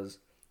because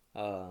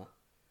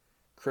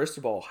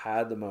Cristobal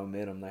had the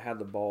momentum. They had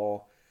the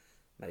ball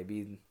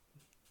maybe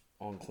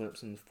on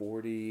Clemson's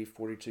 40,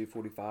 42,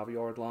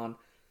 45-yard line.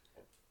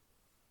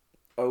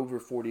 Over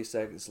 40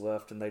 seconds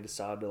left, and they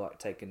decided to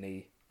take a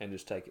knee and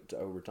just take it to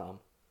overtime.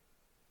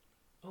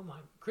 Oh my,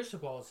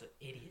 Cristobal is an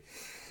idiot.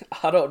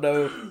 I don't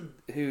know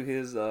who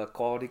his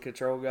quality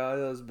control guy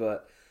is,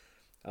 but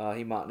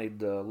he might need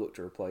to look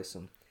to replace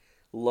him.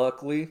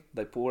 Luckily,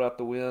 they pulled out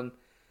the win.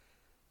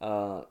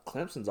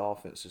 Clemson's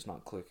offense is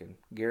not clicking.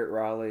 Garrett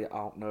Riley, I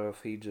don't know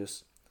if he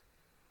just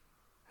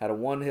had a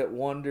one-hit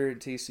wonder at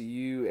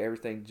TCU.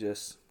 Everything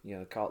just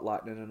caught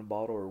lightning in a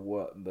bottle or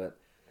what, but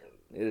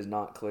it is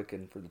not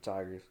clicking for the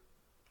Tigers.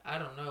 I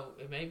don't know.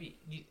 It may be.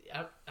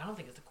 I don't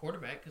think it's the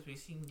quarterback, because we've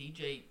seen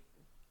DJ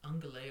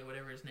Ungale or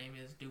whatever his name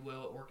is do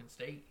well at Oregon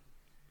State.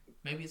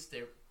 Maybe it's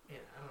their. Yeah,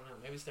 I don't know.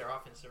 Maybe it's their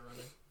offense they're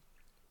running.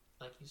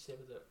 Like you said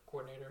with the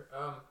coordinator.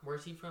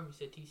 Where's he from? You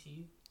said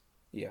TCU?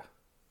 Yeah.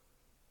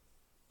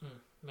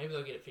 Maybe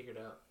they'll get it figured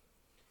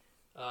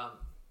out.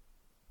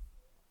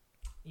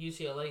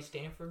 UCLA,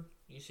 Stanford.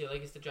 UCLA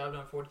gets the job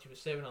done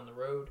 42-7 on the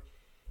road.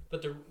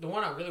 But the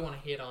one I really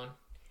want to hit on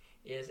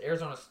is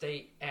Arizona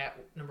State at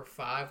number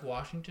 5,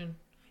 Washington.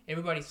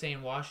 Everybody's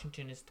saying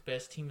Washington is the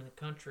best team in the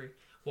country.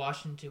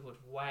 Washington would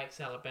wax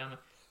Alabama.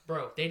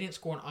 Bro, they didn't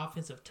score an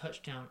offensive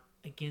touchdown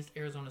against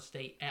Arizona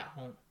State at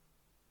home.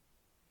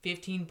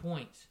 15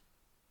 points.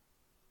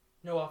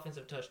 No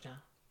offensive touchdown.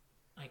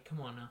 Like,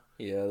 come on now.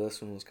 Yeah,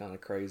 this one was kind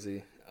of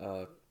crazy.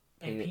 And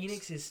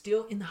Penix is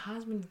still in the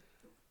Heisman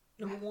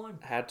number 1.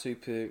 Had 2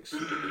 picks.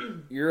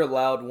 You're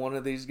allowed one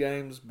of these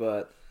games,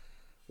 but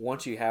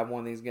once you have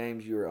one of these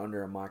games, you're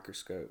under a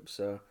microscope.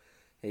 So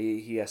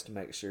he has to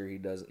make sure he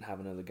doesn't have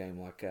another game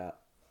like that.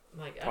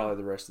 Probably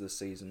the rest of the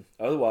season.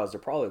 Otherwise, they're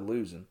probably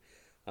losing.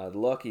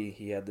 Lucky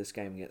he had this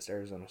game against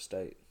Arizona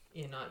State.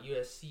 Yeah, not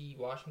USC,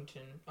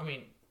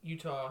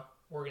 Utah,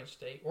 Oregon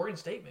State. Oregon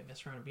State may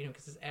mess around and beat them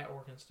because it's at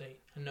Oregon State.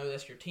 I know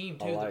that's your team,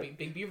 too, the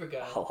Big Beaver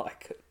guy. I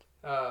like it.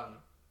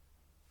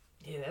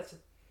 Yeah, that's the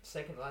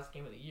second to last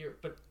game of the year.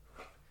 But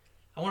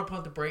I want to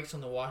pump the brakes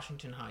on the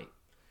Washington hype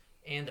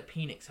and the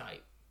Penix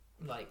hype.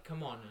 Like,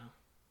 come on now.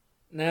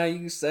 Now you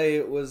can say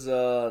it's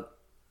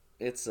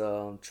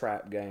a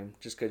trap game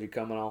just because you're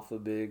coming off a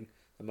big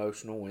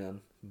emotional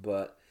win,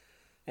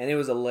 and it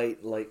was a late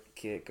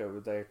kick over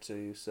there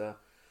too. So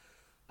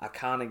I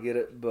kind of get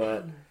it,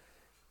 but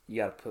you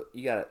got to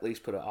at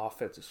least put an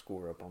offensive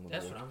score up on the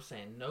board. That's what I'm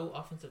saying. No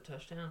offensive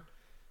touchdown.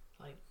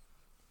 Like,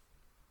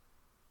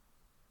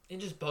 it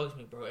just bugs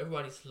me, bro.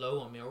 Everybody's low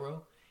on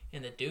Milroe,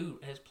 and the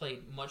dude has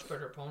played much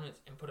better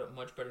opponents and put up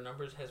much better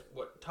numbers. Has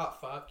top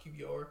 5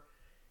 QBR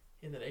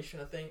in the nation,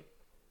 I think.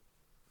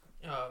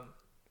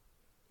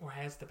 Or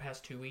has the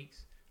past 2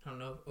 weeks. I don't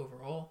know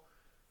overall.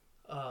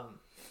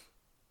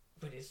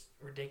 But it's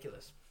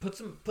ridiculous. Put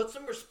some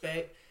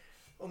respect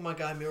on my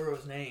guy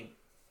Milroe's name.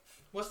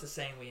 What's the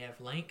saying we have?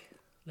 Link.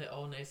 Let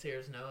all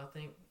naysayers know. I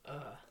think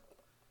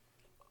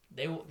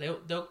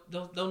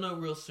they'll know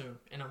real soon,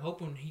 and I'm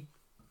hoping he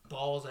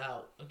balls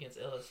out against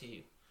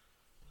LSU.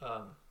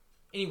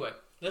 Anyway,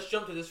 let's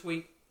jump to this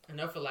week.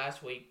 Enough of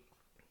last week.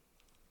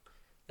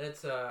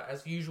 That's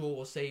as usual.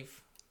 We'll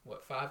save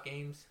 5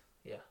 games?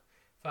 Yeah,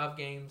 5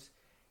 games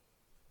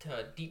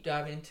to deep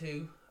dive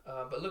into.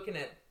 But looking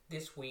at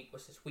this week,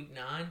 what's this, week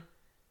 9?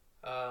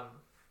 I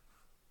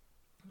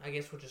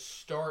guess we'll just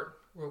start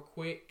real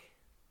quick.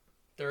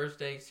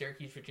 Thursday,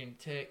 Syracuse, Virginia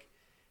Tech.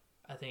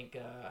 I think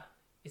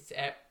it's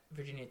at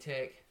Virginia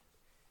Tech.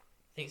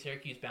 I think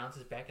Syracuse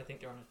bounces back. I think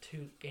they're on a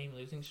 2-game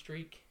losing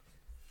streak,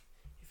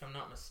 if I'm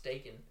not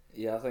mistaken.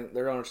 Yeah, I think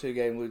they're on a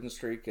 2-game losing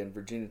streak, and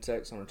Virginia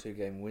Tech's on a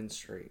 2-game win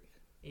streak.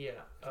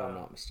 Yeah. If I'm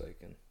not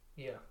mistaken.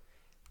 Yeah.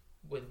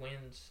 With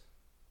wins.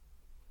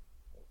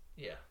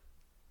 Yeah.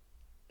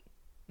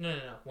 No.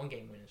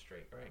 1-game winning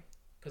streak, right?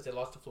 Because they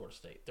lost to Florida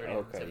State,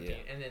 30-17, yeah.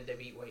 And then they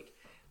beat Wake.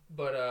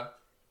 But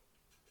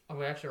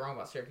we're actually wrong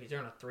about Syracuse. They're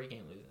on a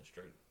 3-game losing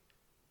streak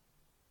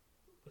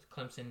with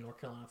Clemson, North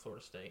Carolina,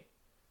 Florida State.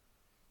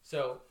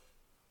 So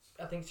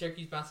I think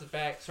Syracuse bounces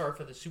back. Sorry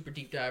for the super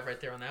deep dive right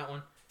there on that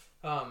one.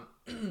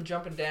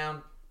 Jumping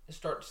down,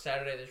 start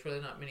Saturday. There's really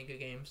not many good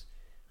games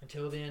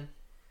until then.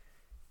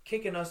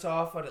 Kicking us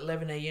off at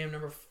 11 a.m.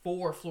 Number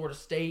 4, Florida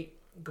State,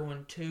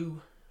 going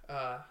to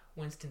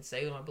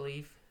Winston-Salem, I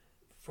believe,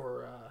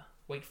 for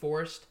Wake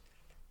Forest.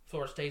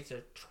 Florida State's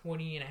a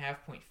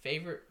 20.5-point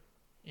favorite.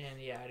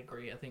 And yeah, I'd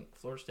agree. I think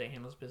Florida State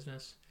handles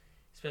business,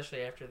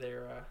 especially after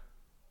their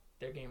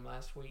game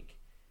last week.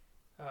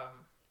 I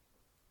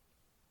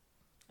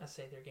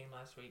say their game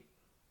last week.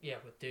 Yeah,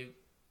 with Duke.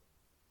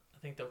 I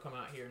think they'll come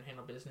out here and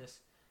handle business,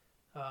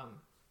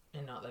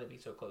 and not let it be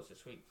so close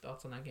this week.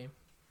 Thoughts on that game?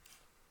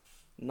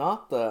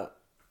 Not that,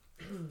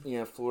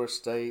 Florida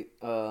State.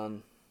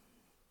 They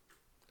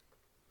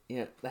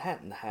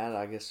hadn't had,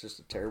 I guess, just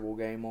a terrible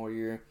game all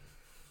year,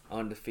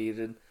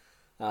 undefeated.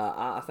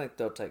 I think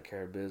they'll take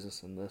care of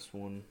business in this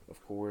one,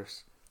 of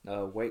course.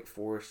 Wake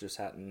Forest just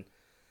hadn't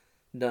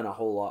done a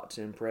whole lot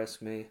to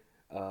impress me.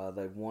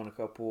 They've won a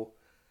couple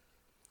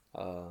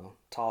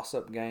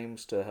toss-up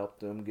games to help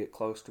them get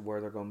close to where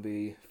they're going to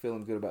be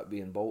feeling good about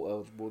being bowl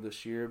eligible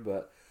this year,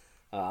 but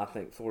I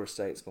think Florida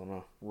State's going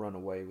to run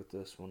away with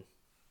this one.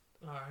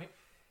 All right.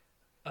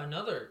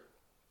 Another,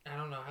 I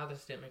don't know how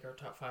this didn't make our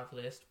top 5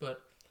 list,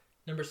 but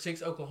number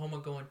 6, Oklahoma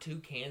going to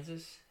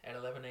Kansas at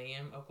 11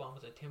 a.m.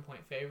 Oklahoma's a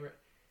 10-point favorite.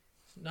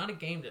 It's not a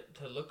game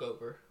to look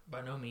over,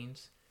 by no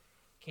means.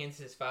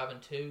 Kansas is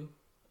 5-2.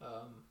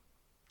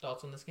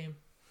 Thoughts on this game?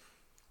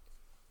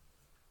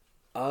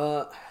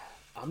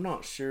 I'm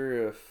not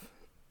sure if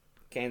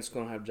Kansas is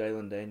going to have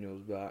Jalen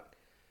Daniels back.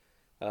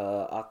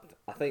 I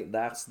think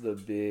that's the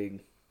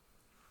big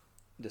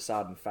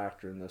deciding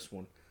factor in this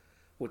one.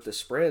 With the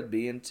spread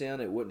being 10,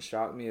 it wouldn't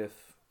shock me if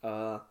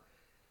I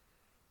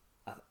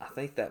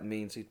think that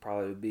means he'd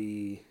probably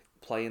be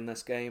playing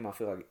this game. I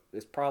feel like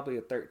it's probably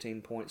a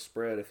 13-point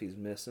spread if he's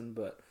missing,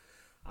 but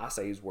I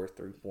say he's worth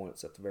 3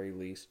 points at the very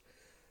least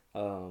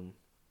in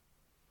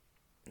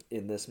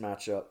this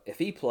matchup. If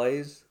he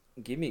plays,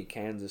 give me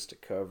Kansas to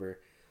cover.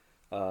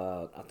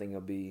 I think it'll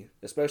be,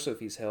 especially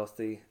if he's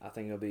healthy, I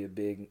think it'll be a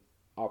big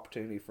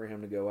opportunity for him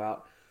to go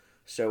out,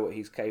 show what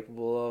he's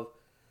capable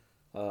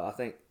of. I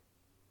think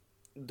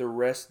the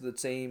rest of the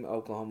team,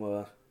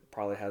 Oklahoma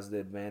probably has the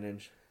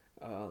advantage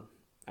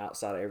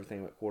outside of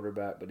everything at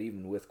quarterback, but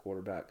even with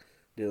quarterback,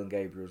 Dylan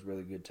Gabriel is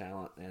really good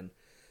talent and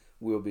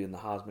will be in the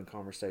Heisman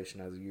conversation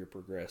as the year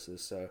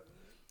progresses. So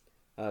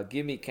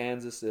give me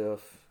Kansas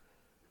if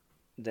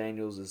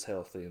Daniels is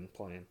healthy and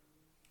playing.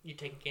 You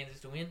taking Kansas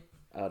to win?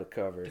 To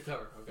cover. To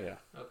cover, okay.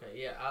 Yeah. Okay,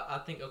 yeah. I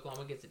think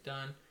Oklahoma gets it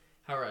done.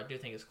 However, I do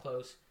think it's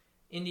close.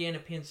 Indiana,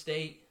 Penn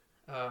State.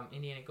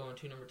 Indiana going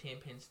to number 10,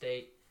 Penn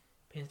State.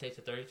 Penn State's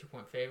a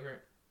 32-point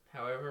favorite.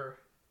 However,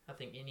 I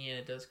think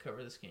Indiana does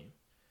cover this game.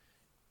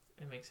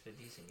 It makes it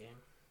a decent game.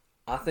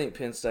 I think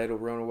Penn State will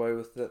run away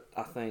with it.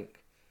 I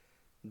think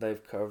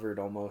they've covered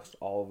almost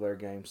all of their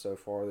games so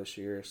far this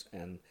year,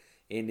 and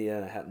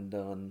Indiana hadn't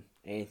done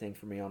anything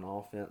for me on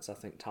offense. I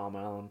think Tom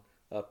Allen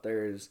up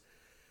there is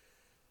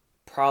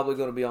probably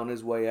going to be on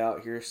his way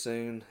out here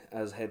soon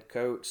as head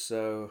coach,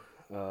 so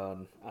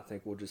I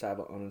think we'll just have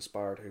an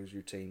uninspired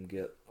Hoosier team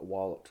get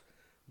walloped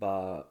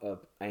by an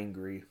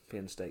angry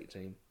Penn State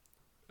team.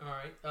 All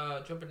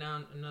right, jumping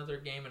down another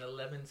game at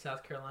 11,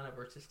 South Carolina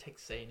versus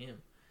Texas A&M.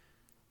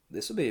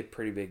 This will be a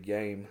pretty big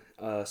game,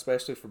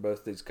 especially for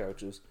both these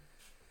coaches.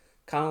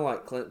 Kind of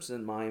like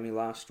Clemson, Miami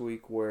last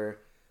week, where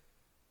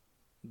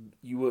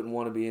you wouldn't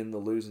want to be in the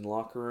losing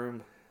locker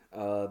room.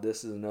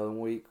 This is another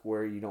week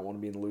where you don't want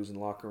to be in the losing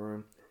locker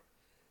room.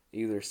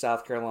 Either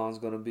South Carolina's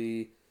going to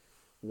be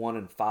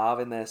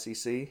 1-5 in the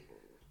SEC,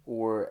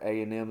 or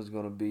A&M is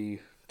going to be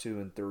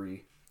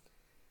 2-3.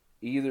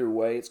 Either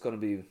way, it's going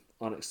to be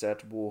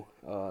unacceptable,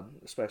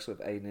 especially if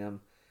A&M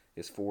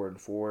is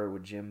 4-4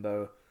 with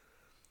Jimbo,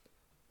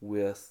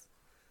 with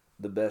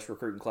the best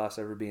recruiting class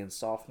ever being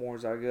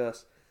sophomores, I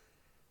guess.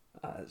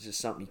 It's just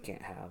something you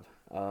can't have.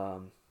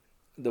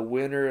 The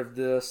winner of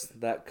this,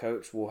 that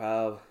coach will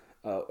have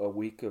a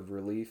week of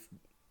relief,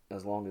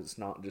 as long as it's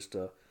not just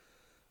a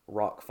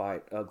rock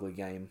fight, ugly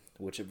game,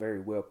 which it very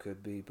well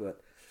could be.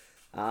 But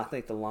I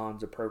think the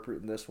line's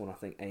appropriate in this one. I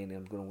think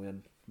A&M's going to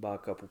win by a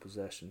couple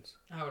possessions.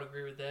 I would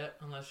agree with that,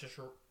 unless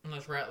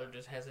Rattler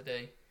just has a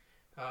day.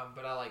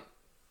 But I like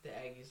the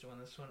Aggies to win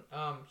this one.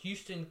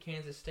 Houston,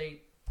 Kansas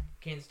State.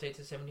 Kansas State's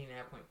a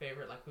 17.5-point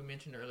favorite. Like we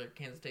mentioned earlier,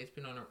 Kansas State's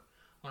been on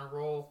a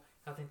roll.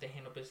 I think they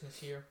handle business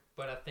here,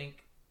 but I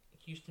think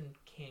Houston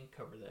can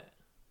cover that.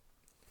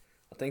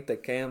 I think they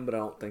can, but I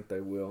don't think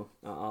they will.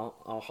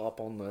 I'll hop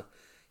on the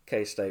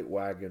K-State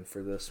wagon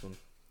for this one.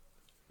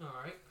 All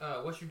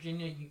right. West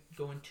Virginia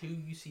going to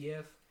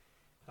UCF.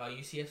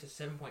 UCF's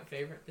a 7-point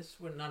favorite. This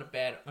was not a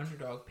bad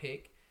underdog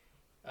pick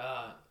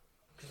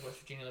because West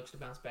Virginia looks to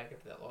bounce back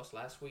after that loss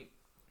last week.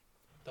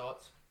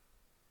 Thoughts?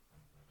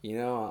 You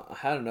know, I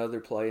had another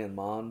play in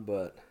mind,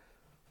 but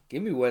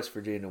give me West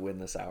Virginia to win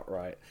this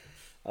outright.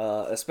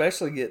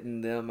 Especially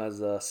getting them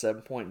as a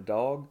 7-point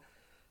dog.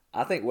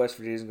 I think West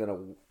Virginia's going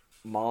to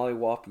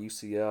mollywop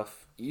UCF.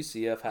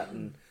 UCF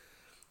hadn't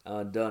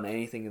done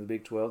anything in the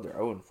Big 12. They're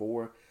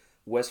 0-4.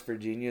 West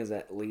Virginia is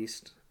at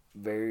least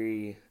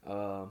very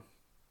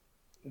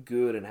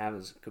good and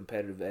has a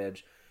competitive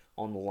edge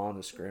on the line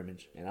of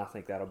scrimmage. And I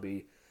think that'll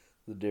be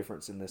the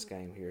difference in this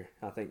game here.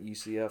 I think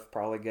UCF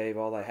probably gave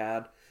all they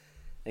had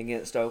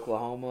against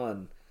Oklahoma,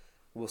 and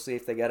we'll see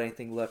if they got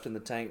anything left in the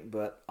tank.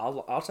 But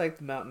I'll take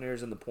the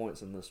Mountaineers and the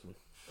points in this one.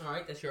 All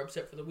right, that's your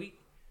upset for the week?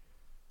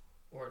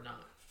 Or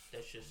not?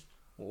 That's just...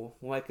 We'll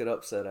make it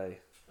upset A.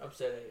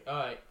 Upset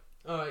A.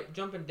 All right,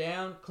 jumping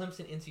down,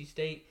 Clemson, NC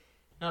State.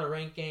 Not a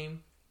ranked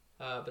game,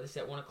 but it's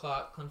at 1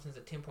 o'clock. Clemson's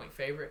a 10-point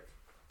favorite.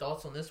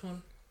 Thoughts on this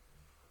one?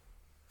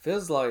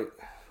 Feels like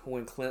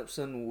when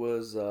Clemson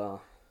was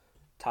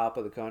top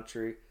of the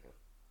country,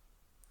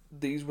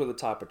 these were the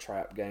type of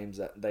trap games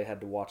that they had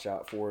to watch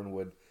out for and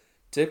would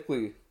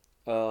typically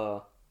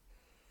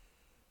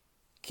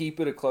keep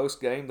it a close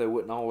game. They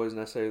wouldn't always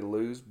necessarily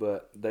lose,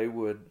 but they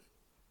would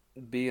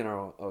be in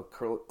a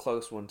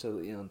close one to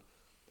the end.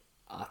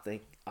 I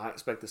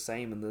expect the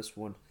same in this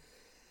one.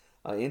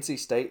 NC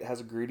State has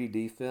a gritty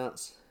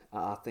defense.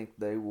 I think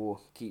they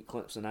will keep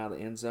Clemson out of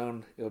the end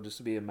zone. It'll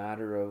just be a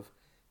matter of,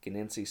 can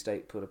NC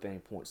State put up any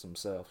points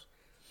themselves.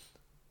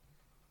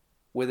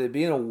 With it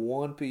being a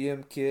 1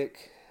 p.m.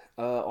 kick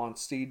on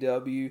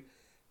CW,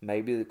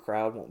 maybe the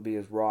crowd won't be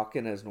as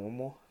rocking as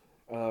normal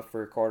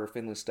for Carter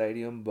Finley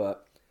Stadium,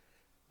 but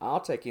I'll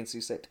take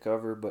NC State to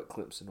cover, but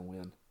Clemson to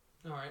win.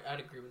 All right, I'd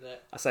agree with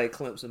that. I say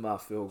Clemson by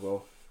field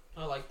goal.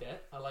 I like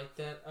that.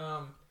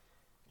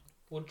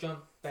 We'll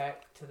jump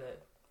back to the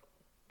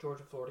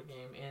Georgia-Florida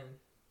game in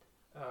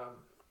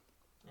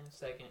a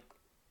second.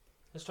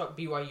 Let's talk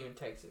BYU and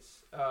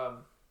Texas.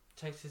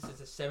 Texas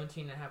is a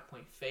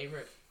 17.5-point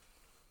favorite.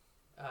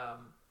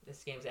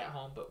 This game's at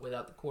home, but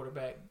without the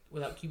quarterback,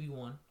 without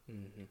QB1.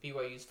 Mm-hmm.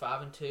 BYU's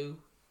 5-2.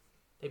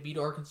 They beat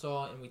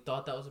Arkansas, and we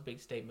thought that was a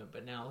big statement,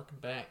 but now looking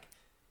back,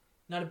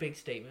 not a big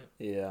statement.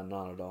 Yeah,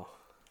 not at all.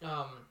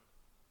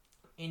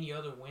 Any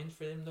other wins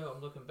for them, though?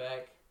 I'm looking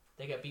back.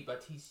 They got beat by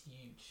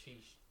TCU.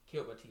 Sheesh.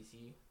 Killed by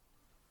TCU.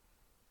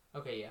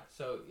 Okay, yeah.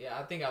 So, yeah,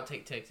 I think I'll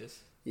take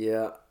Texas.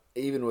 Yeah,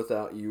 even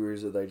without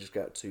Ewers, they just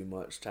got too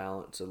much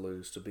talent to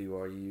lose to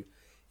BYU.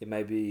 It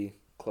may be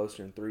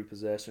closer than 3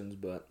 possessions,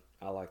 but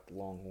I like the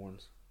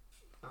Longhorns.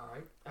 All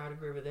right, I'd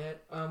agree with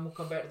that. We'll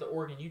come back to the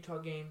Oregon-Utah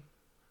game.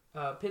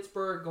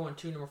 Pittsburgh going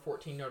to number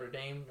 14 Notre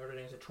Dame. Notre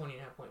Dame's a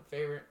 20.5-point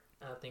favorite.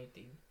 I think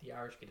the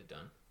Irish get it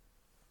done.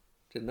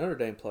 Did Notre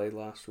Dame play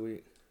last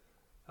week?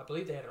 I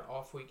believe they had an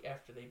off week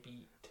after they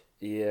beat.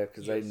 Yeah,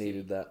 because they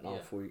needed that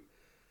off week.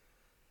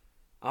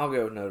 I'll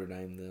go with Notre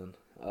Dame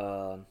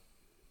then.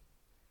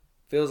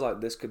 Feels like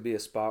this could be a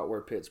spot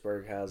where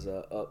Pittsburgh has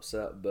a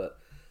upset, but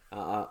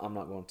I'm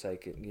not going to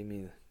take it. Give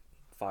me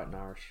the Fighting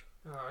Irish.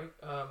 All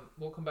right.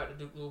 We'll come back to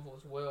Duke Louisville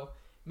as well.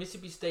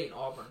 Mississippi State and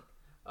Auburn.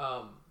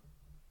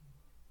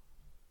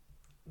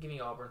 Give me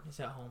Auburn. It's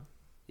at home.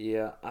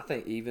 Yeah, I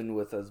think even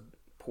with as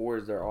poor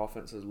as their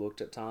offense has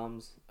looked at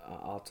times,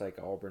 I'll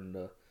take Auburn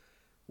to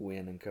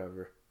win and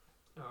cover.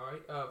 All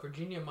right.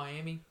 Virginia,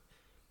 Miami.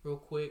 Real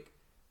quick.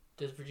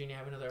 Does Virginia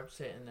have another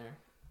upset in their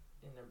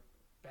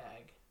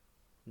bag?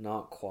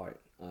 Not quite.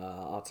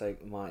 I'll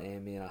take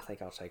Miami, and I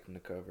think I'll take them to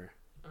cover.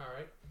 All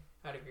right,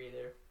 I'd agree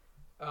there.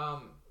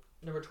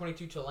 Number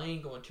 22,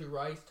 Tulane going to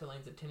Rice.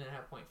 Tulane's a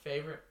 10.5-point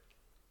favorite.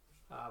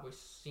 We've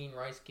seen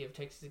Rice give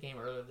Texas a game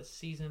earlier this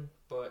season,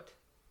 but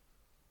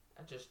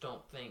I just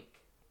don't think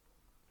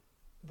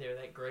they're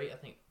that great. I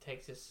think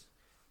Texas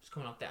is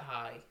coming off that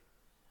high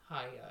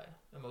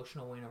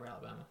emotional win over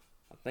Alabama.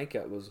 I think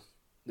that was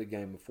the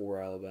game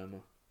before Alabama.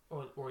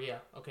 Or yeah,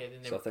 okay,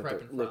 then they So were I think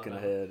prepping they're looking for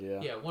Alabama.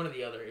 ahead, yeah. Yeah, one or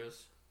the other. It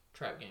was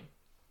trap game.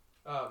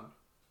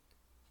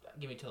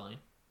 Give me Tulane.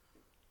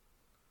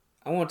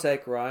 I want to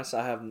take Rice.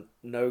 I have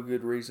no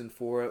good reason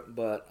for it,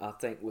 but I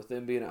think with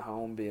them being at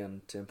home,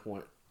 being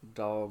 10-point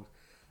dog,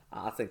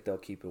 I think they'll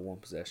keep it a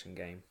one-possession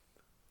game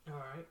All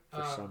right.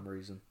 for some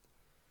reason.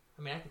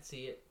 I mean, I could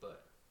see it,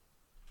 but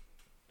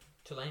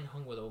Tulane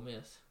hung with Ole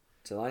Miss.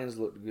 Tulane's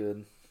looked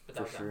good, But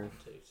for that was sure. at home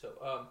too.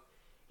 So,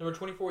 number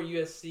 24,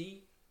 USC.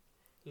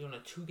 He's on a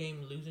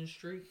 2-game losing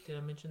streak. Did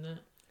I mention that?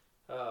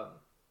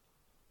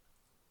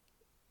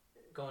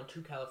 Going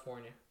to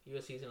California.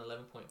 USC is an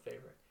 11-point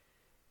favorite.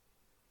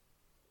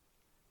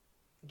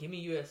 Give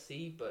me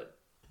USC, but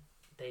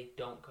they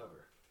don't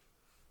cover.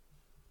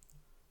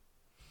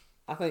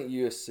 I think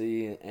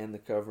USC and the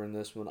cover in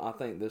this one, I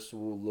think this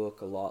will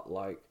look a lot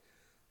like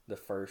the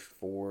first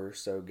 4 or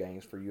so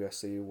games for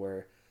USC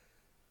where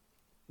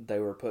they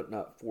were putting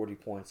up 40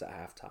 points at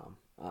halftime.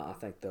 I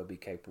think they'll be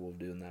capable of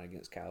doing that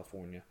against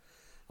California.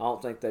 I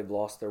don't think they've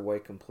lost their way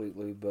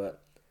completely,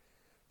 but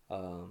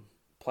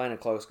playing a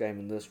close game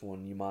in this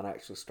one, you might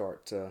actually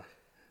start to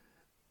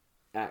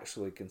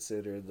actually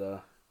consider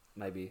the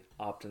maybe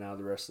opting out of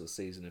the rest of the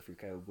season if you're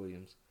Caleb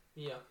Williams.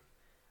 Yeah.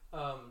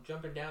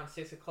 Jumping down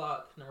 6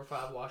 o'clock, number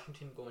 5,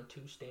 Washington going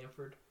to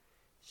Stanford.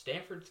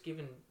 Stanford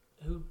gave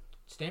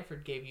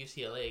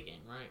UCLA a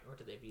game, right? Or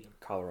did they beat them?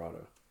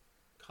 Colorado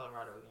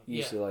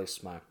game. UCLA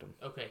smacked them.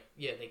 Okay,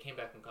 yeah, they came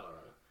back from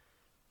Colorado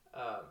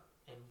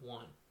and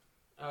won.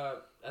 I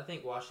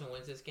think Washington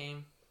wins this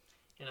game,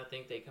 and I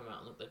think they come out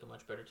and look like a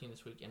much better team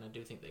this week, and I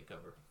do think they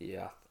cover.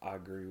 Yeah, I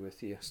agree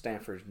with you.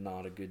 Stanford's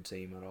not a good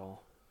team at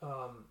all.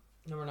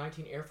 Number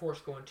 19, Air Force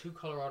going to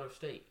Colorado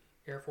State.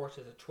 Air Force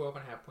is a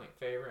 12.5-point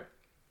favorite.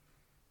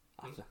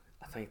 I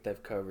think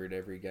they've covered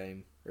every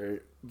game.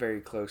 They're very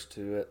close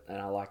to it, and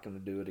I like them to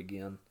do it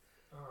again.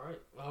 All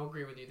right, I'll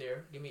agree with you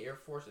there. Give me Air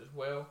Force as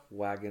well.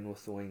 Wagon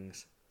with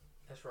wings.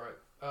 That's right.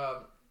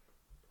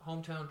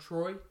 Hometown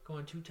Troy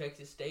going to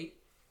Texas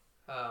State.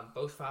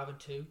 Both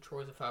 5-2.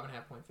 Troy's a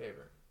 5.5-point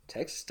favorite.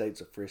 Texas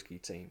State's a frisky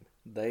team.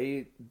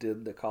 They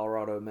did the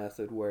Colorado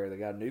method where they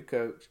got a new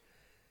coach.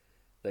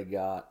 They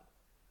got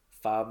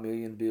 5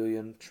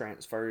 billion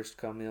transfers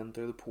come in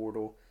through the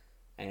portal,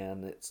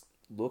 and it's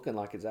looking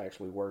like it's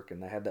actually working.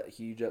 They had that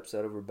huge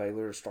upset over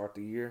Baylor to start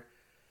the year.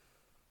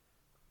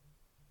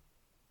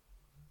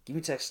 Give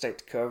me Texas State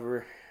to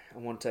cover. I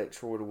want to take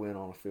Troy to win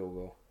on a field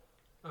goal.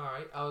 All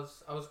right, I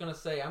was gonna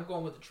say I'm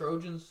going with the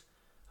Trojans.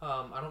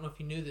 I don't know if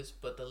you knew this,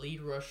 but the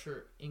lead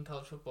rusher in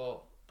college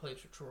football plays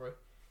for Troy,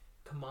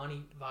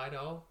 Kamani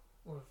Vidal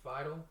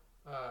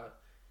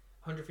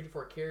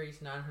 154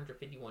 carries,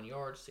 951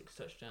 yards, 6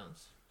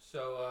 touchdowns.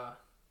 So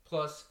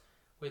plus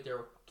with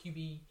their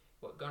QB,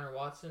 Gunnar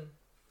Watson,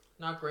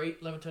 not great,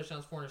 11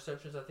 touchdowns, 4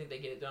 interceptions. I think they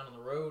get it done on the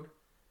road.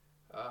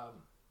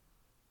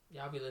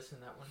 Yeah, I'll be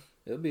listening to that one.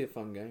 It'll be a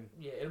fun game.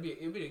 Yeah, it'll be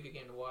a good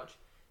game to watch.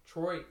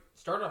 Troy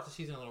started off the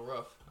season a little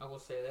rough, I will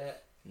say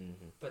that.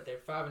 Mm-hmm. But they're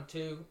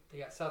 5-2. They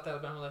got South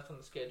Alabama left on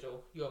the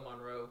schedule, UL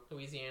Monroe,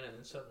 Louisiana, and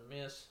then Southern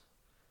Miss.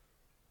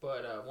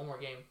 But one more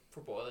game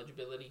for bowl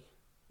eligibility.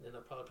 Then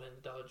they'll probably play in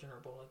the Dollar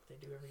General Bowl like they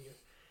do every year.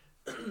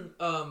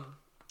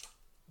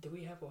 Did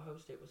we have Ohio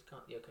State,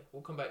 Wisconsin? Yeah, okay.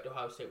 We'll come back to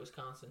Ohio State,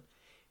 Wisconsin.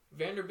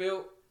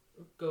 Vanderbilt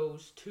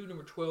goes to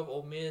number 12,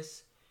 Ole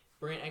Miss.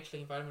 Brent actually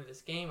invited me to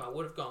this game. I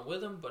would have gone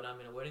with him, but I'm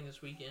in a wedding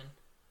this weekend.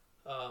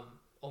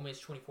 Ole Miss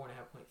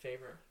 24.5-point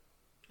favorite.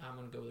 I'm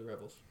going to go with the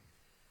Rebels.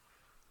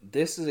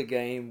 This is a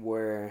game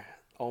where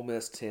Ole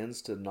Miss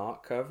tends to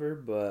not cover,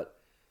 but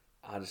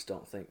I just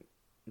don't think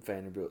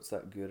Vanderbilt's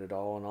that good at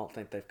all, and I don't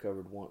think they've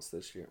covered once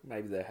this year.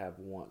 Maybe they have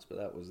once, but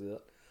that was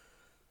it.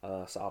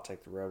 So I'll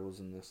take the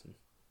Rebels in this one.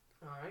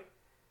 All right.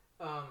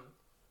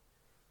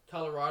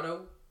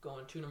 Colorado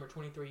going to number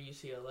 23,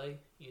 UCLA.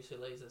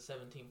 UCLA is a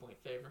 17-point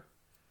favorite.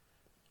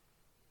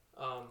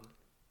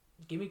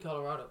 Give me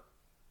Colorado.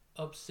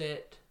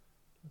 Upset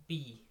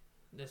B.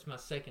 That's my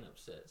second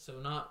upset. So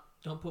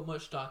don't put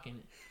much stock in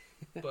it.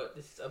 But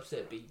this is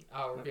upset B.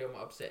 I'll reveal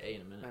my upset A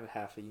in a minute. Maybe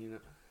half a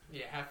unit.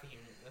 Yeah, half a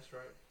unit. That's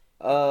right.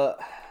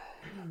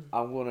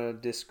 I'm going to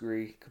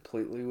disagree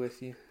completely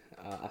with you.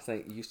 I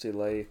think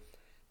UCLA,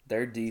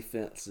 their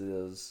defense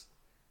is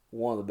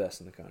one of the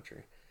best in the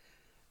country.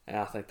 And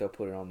I think they'll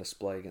put it on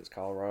display against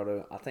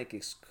Colorado. I think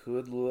it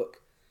could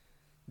look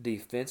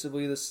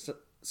defensively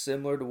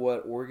similar to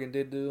what Oregon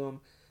did to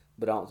them,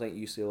 but I don't think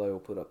UCLA will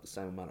put up the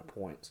same amount of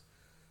points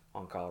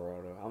on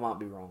Colorado. I might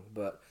be wrong,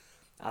 but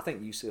I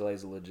think UCLA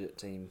is a legit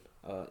team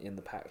in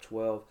the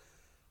Pac-12.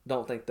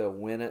 Don't think they'll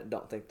win it.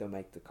 Don't think they'll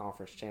make the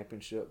conference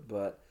championship,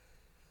 but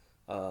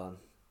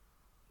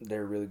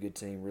they're a really good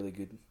team, really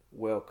good,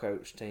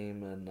 well-coached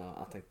team, and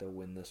I think they'll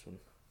win this one.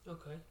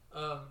 Okay.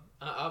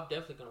 I'm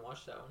definitely gonna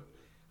watch that one.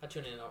 I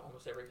tune in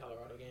almost every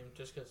Colorado game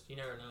just because you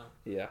never know.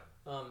 Yeah.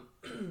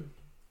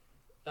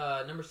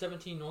 Number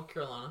 17, North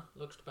Carolina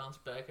looks to bounce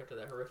back after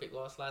that horrific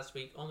loss last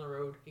week on the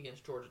road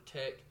against Georgia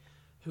Tech,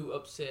 who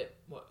upset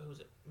who's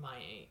it?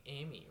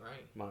 Miami,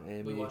 right?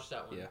 Miami. We watched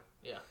that one.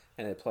 Yeah.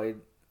 And they played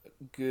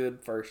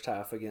good first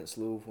half against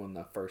Louisville in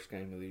the first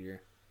game of the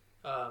year.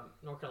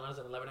 North Carolina's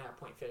an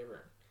 11.5-point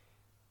favorite.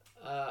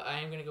 I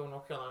am going to go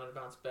North Carolina to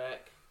bounce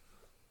back,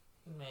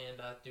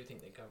 and I do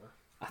think they cover.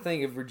 I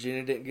think if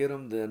Virginia didn't get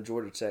them, then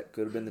Georgia Tech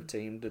could have been the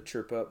team to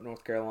trip up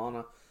North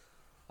Carolina.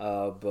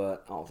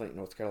 But I don't think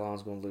North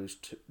Carolina's going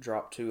to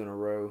drop 2 in a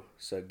row.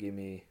 So give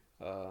me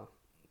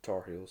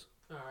Tar Heels.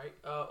 All right.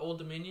 Old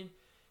Dominion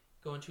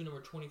going to number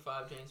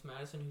 25, James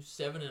Madison, who's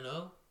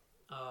 7-0.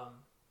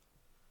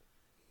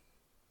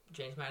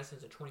 James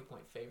Madison's a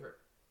 20-point favorite.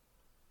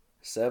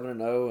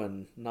 7-0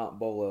 and not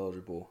bowl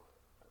eligible.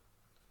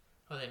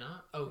 Are they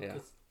not? Oh, yeah.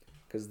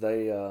 Because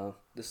they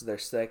this is their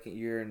second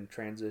year in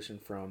transition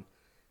from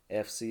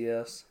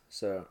FCS.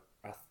 So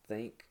I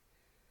think,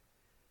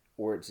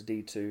 or it's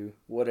D2,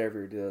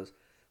 whatever it is.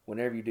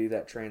 Whenever you do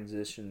that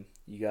transition,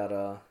 you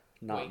gotta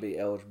not be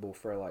eligible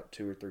for like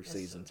 2 or 3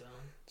 seasons. So dumb.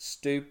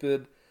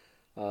 Stupid.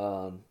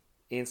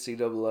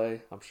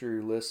 NCAA, I'm sure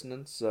you're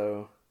listening.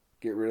 So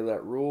get rid of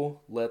that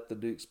rule. Let the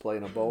Dukes play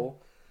in a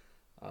bowl.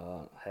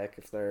 Heck,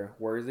 if they're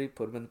worthy,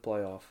 put them in the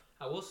playoff.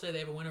 I will say they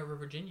have a win over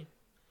Virginia.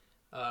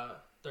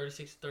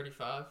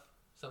 36-35,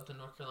 something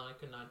North Carolina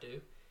could not do.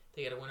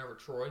 They got a win over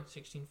Troy,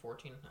 16-14.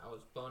 I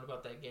was bummed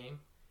about that game,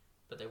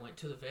 but they went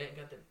to the vet and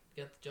got the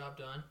job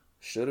done.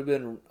 Should have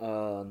been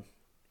bowl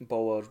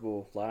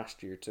eligible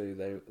last year too.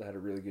 They had a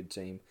really good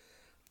team.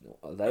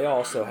 They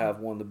also have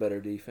one of the better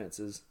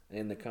defenses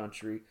in the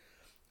country.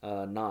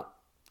 Not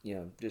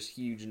just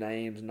huge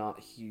names, not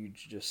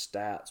huge just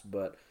stats,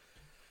 but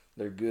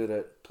they're good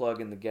at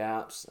plugging the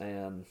gaps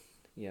and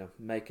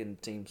making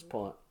teams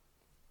punt.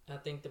 I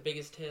think the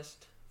biggest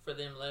test for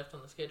them left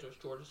on the schedule is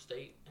Georgia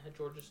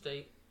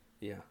State.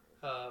 Yeah.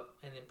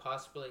 And then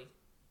possibly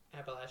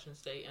Appalachian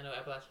State. I know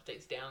Appalachian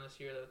State's down this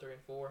year. They're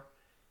 3-4,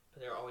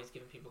 but they're always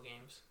giving people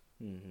games.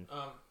 Mm-hmm.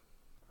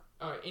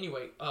 All right.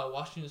 Anyway,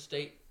 Washington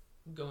State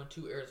going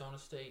to Arizona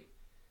State.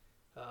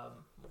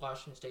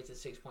 Washington State's a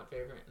 6-point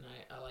favorite, and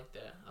I like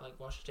that. I like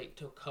Washington State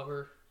to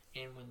cover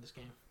and win this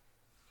game.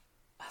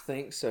 I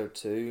think so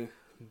too,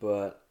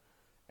 but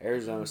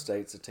Arizona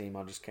State's a team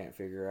I just can't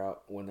figure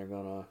out when they're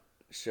going to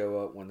show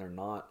up, when they're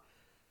not.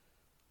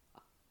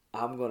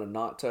 I'm going to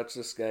not touch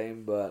this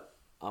game, but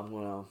I'm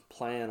going to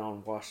plan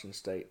on Washington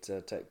State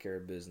to take care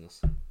of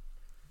business.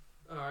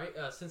 All right,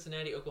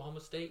 Cincinnati,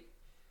 Oklahoma State.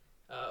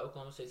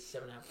 Oklahoma State's a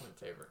 7.5-point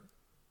favorite.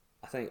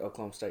 I think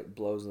Oklahoma State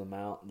blows them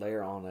out.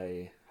 They're on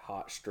a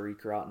hot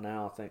streak right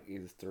now. I think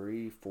either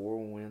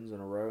 3-4 wins in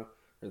a row,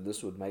 or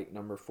this would make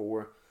number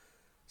 4.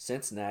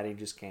 Cincinnati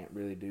just can't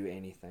really do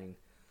anything.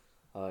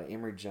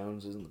 Emory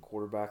Jones isn't the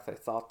quarterback they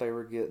thought they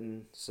were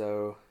getting,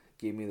 so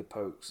give me the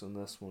Pokes in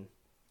this one.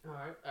 All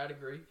right, I'd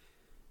agree.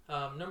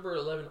 Number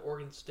 11,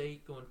 Oregon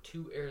State going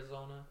to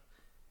Arizona.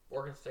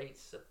 Oregon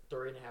State's a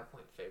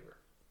 3.5-point favorite.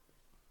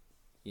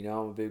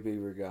 I'm a big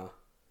Beaver guy.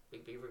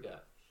 Big Beaver guy.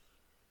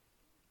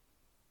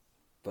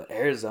 But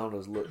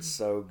Arizona's looked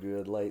so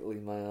good lately,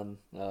 man.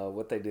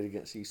 What they did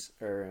against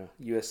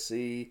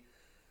USC.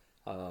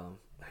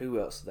 Who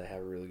else did they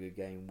have a really good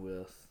game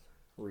with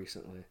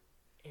recently?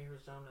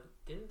 Arizona,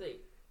 didn't they?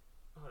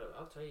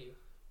 I'll tell you.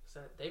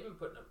 They've been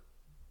putting up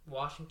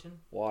Washington.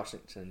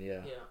 Washington,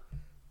 yeah. Yeah.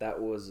 That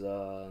was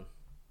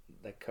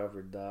they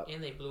covered that.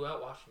 And they blew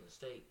out Washington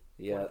State.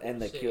 Yeah,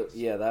 and they killed.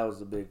 Yeah, that was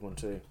the big one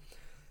too.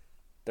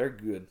 They're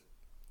good.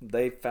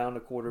 They found a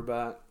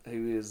quarterback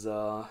who is.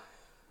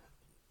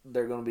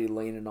 They're going to be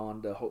leaning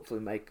on to hopefully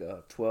make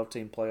a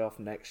 12-team playoff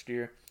next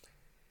year,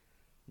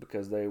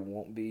 because they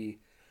won't be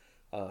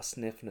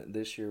sniffing it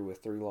this year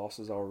with 3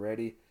 losses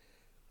already.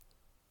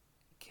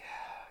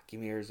 Give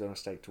me Arizona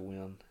State to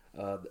win.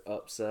 The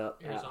upset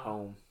at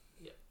home.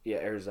 Yeah,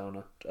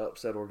 Arizona to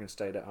upset Oregon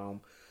State at home.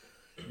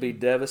 Be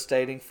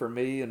devastating for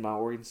me and my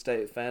Oregon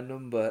State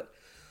fandom, but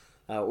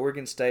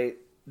Oregon State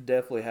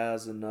definitely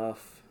has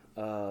enough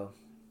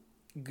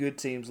good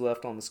teams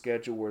left on the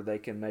schedule where they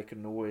can make a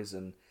noise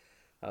and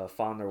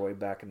find their way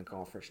back in the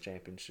conference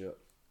championship.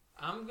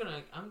 I'm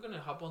gonna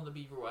hop on the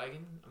Beaver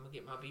wagon. I'm gonna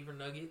get my Beaver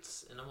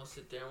Nuggets, and I'm gonna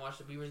sit there and watch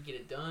the Beavers get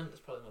it done.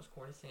 That's probably the most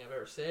corny thing I've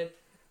ever said.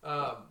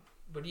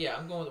 But yeah,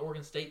 I'm going with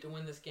Oregon State to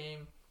win this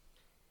game.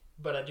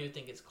 But I do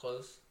think it's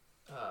close.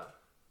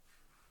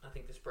 I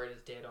think the spread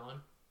is dead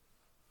on.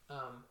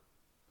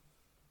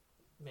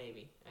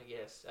 Maybe, I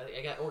guess.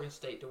 I got Oregon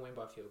State to win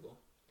by field goal.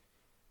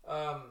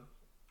 All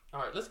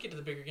right, let's get to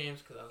the bigger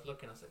games, because I was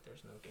looking. I was like,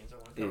 there's no games I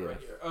want to cover right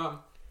here.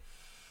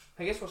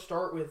 I guess we'll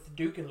start with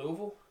Duke and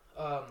Louisville.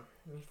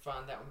 Let me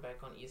find that one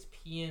back on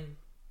ESPN.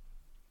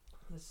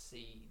 Let's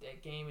see.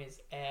 That game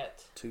is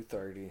at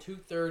 2:30.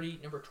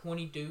 2:30. Number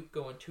 20 Duke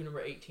going to number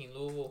 18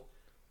 Louisville.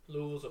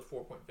 Louisville's a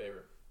 4-point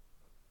favorite.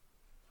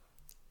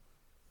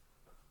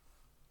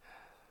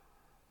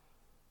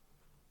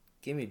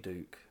 Give me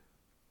Duke.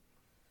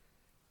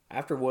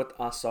 After what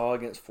I saw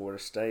against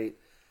Florida State,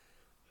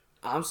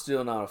 I'm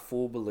still not a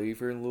full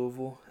believer in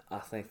Louisville. I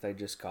think they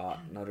just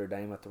caught Notre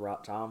Dame at the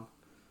right time.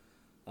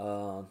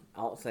 I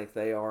don't think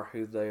they are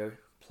who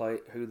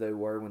they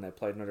were when they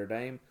played Notre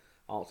Dame.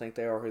 I don't think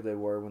they are who they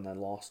were when they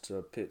lost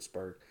to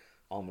Pittsburgh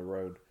on the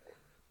road.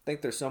 I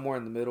think they're somewhere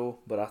in the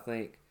middle, but I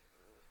think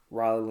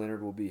Riley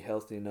Leonard will be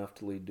healthy enough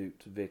to lead Duke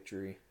to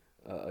victory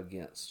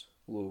against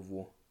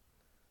Louisville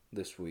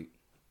this week.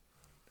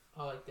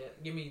 I like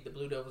that. Give me the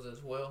Blue Devils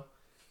as well.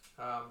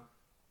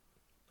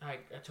 I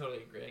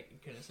totally agree. You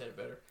couldn't have said it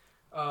better.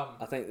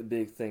 I think the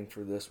big thing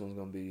for this one's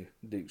going to be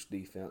Duke's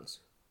defense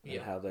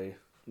and how they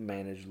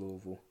manage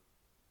Louisville.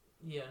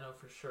 Yeah, no,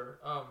 for sure.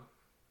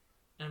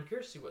 And I'm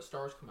curious to see what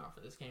stars come out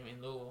for this game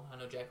in Louisville. I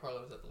know Jack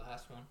Harlow was at the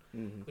last one,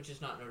 which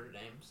is not Notre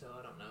Dame, so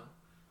I don't know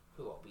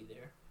who will be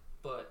there.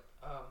 But,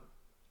 I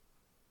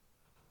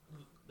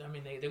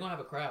mean, they're going to have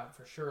a crowd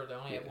for sure. They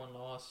only have one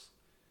loss.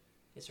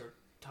 It's their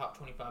top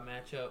 25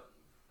 matchup,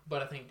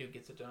 but I think Duke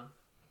gets it done.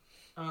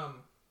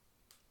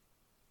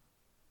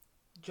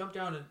 Jump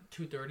down to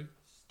 2:30,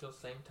 still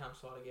same time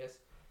slot, I guess.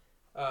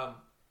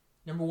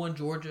 Number 1,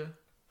 Georgia.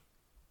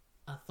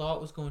 I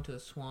thought was going to the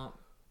Swamp,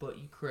 but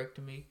you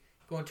corrected me.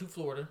 Going to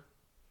Florida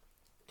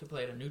to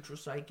play at a neutral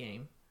site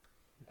game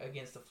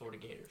against the Florida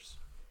Gators.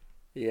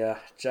 Yeah,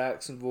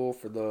 Jacksonville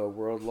for the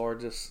world's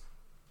largest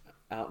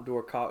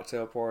outdoor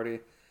cocktail party.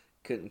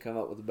 Couldn't come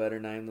up with a better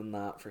name than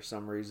that for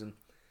some reason.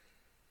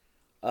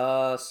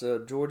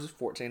 So Georgia's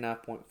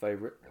 14.5 point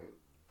favorite.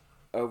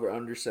 Over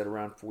under set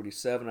around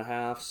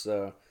 47.5.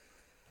 So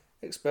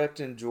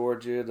expecting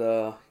Georgia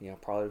to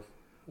probably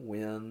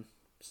win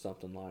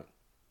something like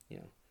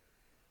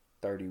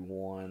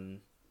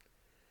 31,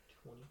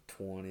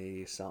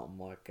 20, something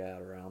like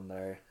that around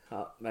there.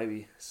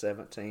 Maybe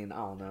 17. I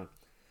don't know.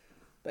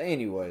 But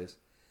anyways,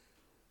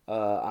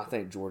 I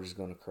think Georgia's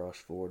going to crush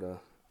Florida.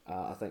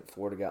 I think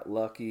Florida got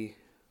lucky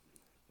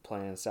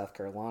playing South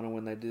Carolina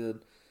when they did.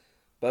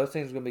 Both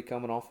teams are going to be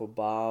coming off a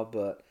bye,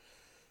 but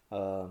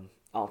I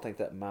don't think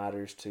that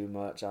matters too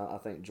much. I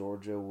think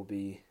Georgia will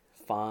be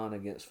fine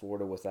against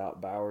Florida without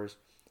Bowers.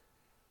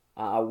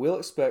 I will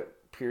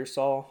expect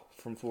Pearsall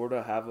from Florida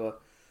to have a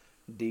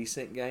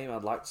decent game.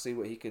 I'd like to see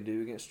what he can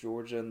do against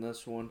Georgia in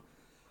this one,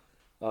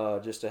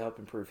 just to help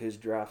improve his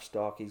draft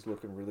stock. He's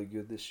looking really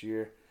good this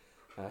year.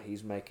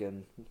 He's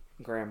making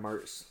Graham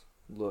Mertz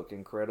look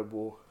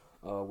incredible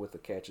with the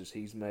catches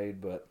he's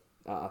made, but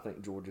I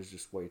think Georgia's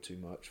just way too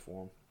much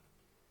for him.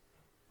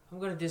 I'm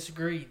going to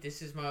disagree.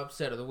 This is my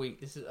upset of the week.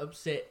 This is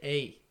upset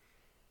A.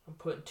 I'm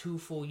putting 2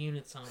 full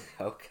units on it.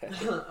 Okay.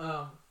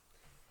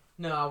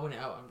 No, I wouldn't.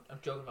 I'm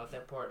joking about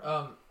that part.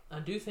 I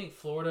do think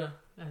Florida,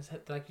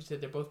 like you said,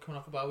 they're both coming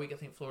off a bye week. I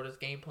think Florida's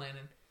game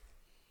planning.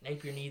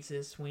 Napier needs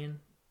this win.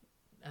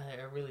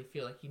 I really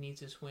feel like he needs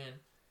this win.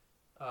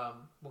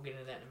 We'll get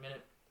into that in a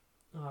minute.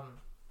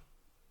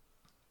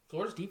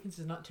 Florida's defense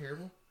is not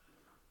terrible.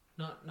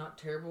 Not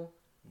terrible.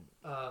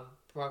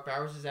 Brock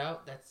Bowers is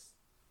out. That's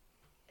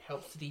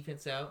helps the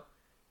defense out.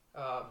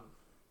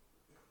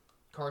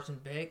 Carson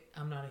Beck,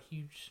 I'm not a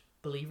huge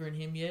believer in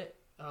him yet.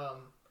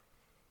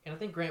 And I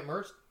think Grant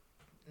Mertz,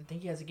 I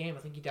think he has a game. I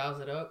think he dials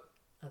it up.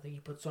 I think he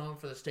puts on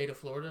for the state of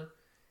Florida.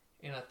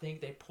 And I think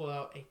they pull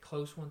out a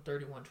close one,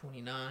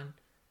 31-29.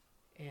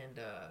 And,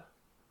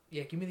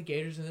 give me the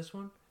Gators in this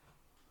one.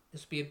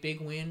 This will be a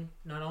big win,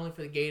 not only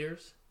for the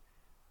Gators,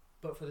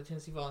 but for the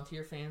Tennessee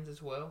Volunteer fans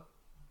as well.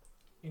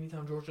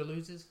 Anytime Georgia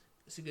loses,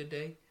 it's a good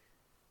day.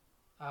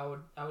 I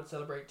would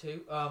celebrate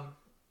too. I'm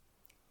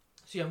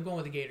going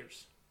with the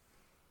Gators.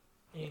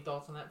 Any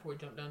thoughts on that before we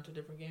jump down to a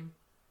different game?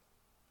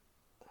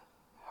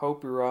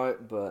 Hope you're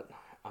right, but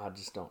I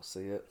just don't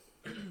see it.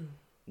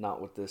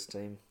 Not with this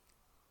team.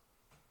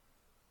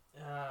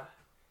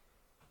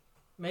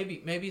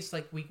 Maybe it's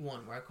like week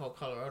 1 where I call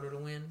Colorado to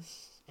win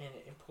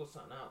and pull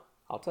something out.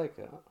 I'll take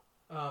that.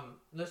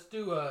 Let's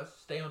do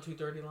stay on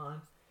 2:30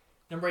 line.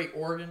 Number 8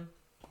 Oregon.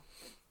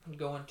 I'm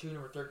going to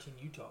number 13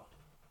 Utah.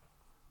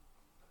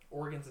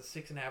 Oregon's a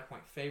 6.5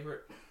 point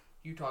favorite.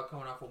 Utah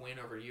coming off a win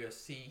over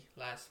USC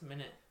last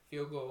minute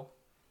field goal.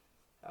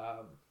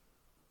 I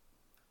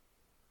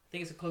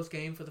think it's a close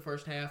game for the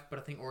first half, but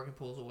I think Oregon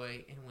pulls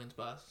away and wins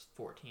by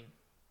 14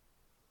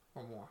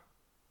 or more.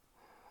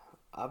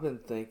 I've been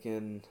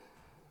thinking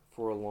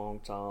for a long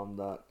time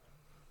that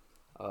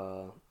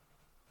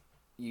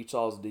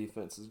Utah's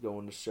defense is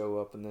going to show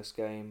up in this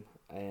game,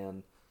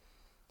 and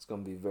it's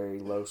going to be very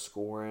low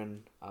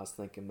scoring. I was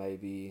thinking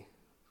maybe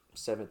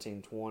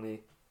 17-20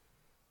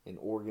 in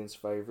Oregon's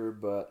favor,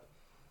 but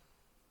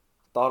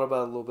thought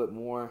about it a little bit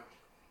more.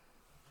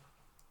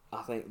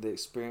 I think the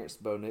experience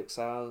Bo Nix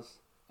has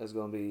is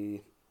going to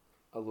be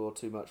a little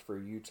too much for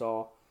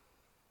Utah.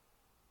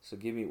 So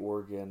give me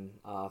Oregon.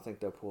 I think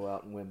they'll pull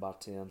out and win by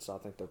 10, so I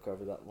think they'll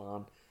cover that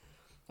line.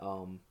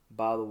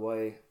 By the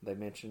way, they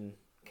mentioned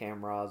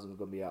Cam Rising is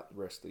going to be out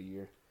the rest of the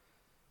year.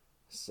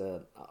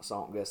 So I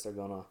don't guess they're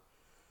going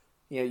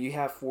to... you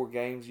have 4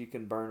 games you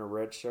can burn a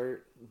red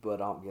shirt, but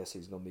I don't guess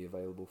he's going to be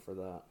available for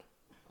that.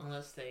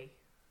 Unless they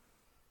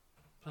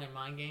playing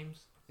mind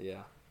games.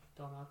 Yeah.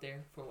 Throw him out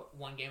there for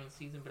one game of the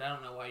season, but I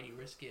don't know why you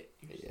risk it.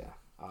 Yeah.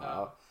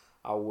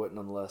 I wouldn't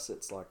unless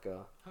it's like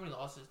how many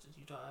losses does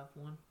Utah have?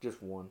 One?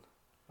 Just one.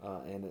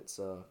 And it's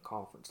a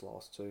conference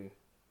loss, too.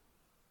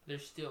 They're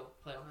still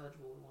playoff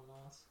eligible with one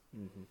loss.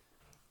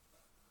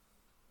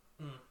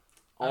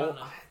 I don't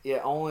know. Yeah,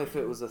 only if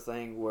it was a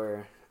thing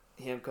where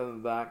him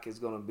coming back is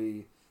going to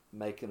be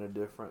making a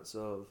difference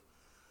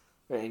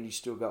and you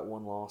still got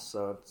one loss,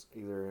 so it's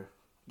either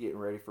getting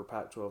ready for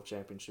Pac-12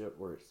 championship,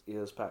 where it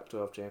is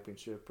Pac-12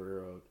 championship,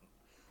 or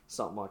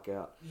something like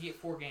that. You get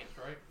 4 games,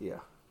 right? Yeah.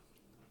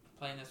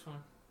 Playing this one,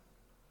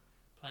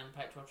 playing the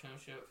Pac-12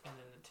 championship, and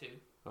then the 2.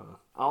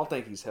 I don't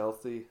think he's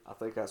healthy. I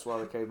think that's why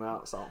they came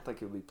out, so I don't think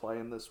he'll be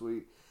playing this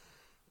week.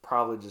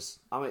 Probably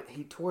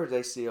he tore his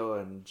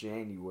ACL in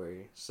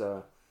January,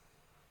 so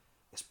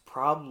it's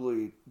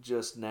probably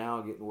just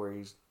now getting where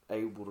he's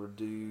able to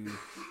do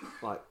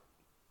like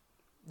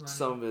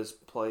some of his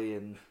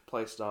play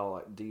style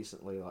like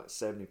decently, like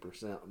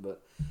 70%,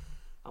 but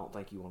I don't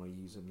think you want to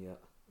use him yet.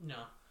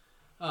 No.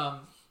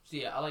 So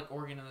yeah, I like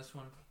Oregon in this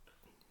one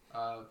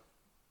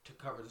to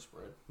cover the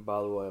spread.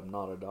 By the way, I'm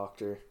not a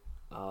doctor.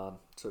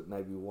 Took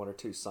maybe 1 or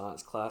 2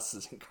 science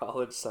classes in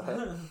college, so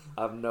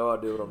I have no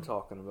idea what I'm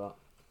talking about.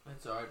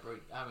 It's all right, bro.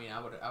 I mean,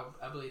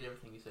 I believe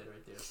everything you said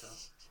right there. So,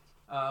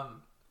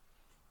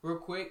 real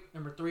quick,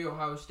 number 3,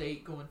 Ohio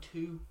State going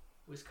to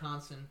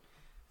Wisconsin.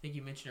 I think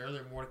you mentioned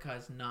earlier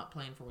Mordecai's not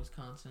playing for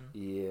Wisconsin.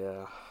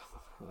 Yeah,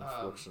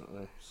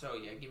 unfortunately. So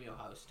yeah, give me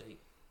Ohio State.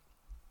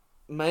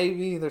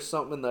 Maybe there's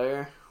something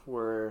there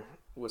where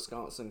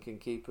Wisconsin can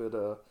keep it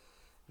a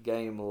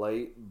game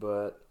late,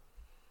 but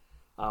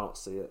I don't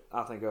see it.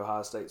 I think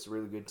Ohio State's a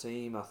really good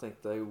team. I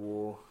think they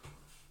will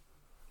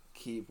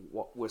keep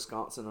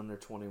Wisconsin under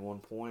 21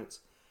 points,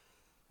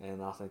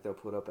 and I think they'll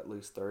put up at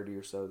least 30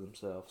 or so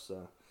themselves.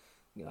 So,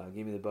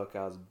 give me the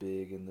Buckeyes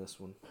big in this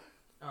one.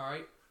 All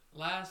right.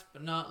 Last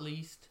but not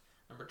least,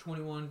 number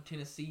 21,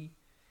 Tennessee,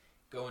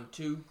 going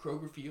to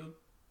Kroger Field.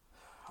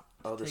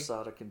 Other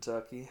side of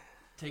Kentucky.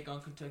 Take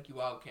on Kentucky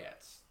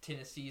Wildcats.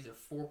 Tennessee is a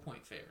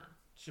 4-point favorite.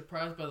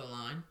 Surprised by the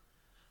line.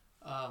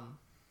 I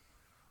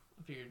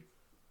figured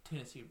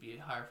Tennessee would be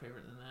a higher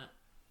favorite than that,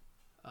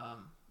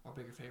 or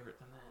bigger favorite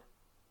than that.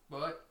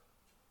 But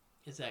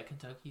it's at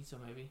Kentucky, so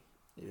maybe.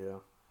 Yeah.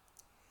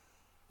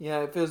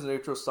 Yeah, if it was a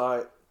neutral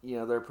site,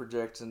 they're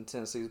projecting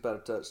Tennessee's about a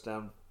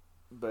touchdown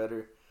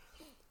better.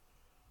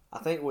 I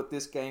think what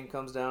this game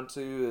comes down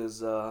to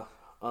is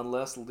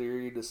unless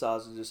Leary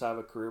decides to just have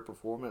a career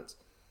performance,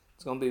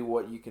 it's going to be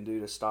what you can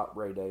do to stop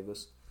Ray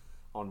Davis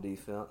on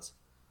defense.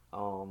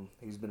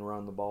 He's been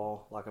running the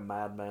ball like a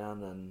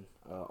madman, and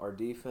our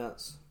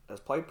defense has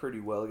played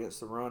pretty well against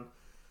the run.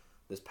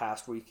 This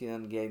past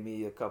weekend gave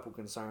me a couple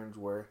concerns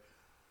where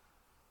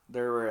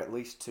there were at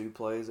least 2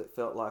 plays it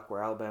felt like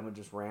where Alabama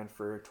just ran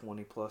for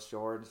 20-plus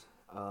yards.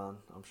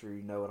 I'm sure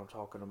you know what I'm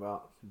talking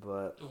about.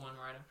 But the one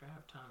right after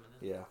halftime.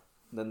 Yeah.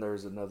 Then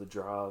there's another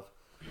drive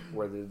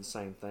where they did the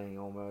same thing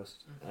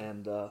almost. Mm-hmm.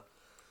 And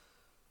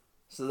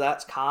so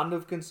that's kind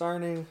of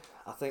concerning.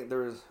 I think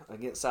there's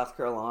against South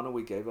Carolina,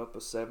 we gave up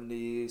a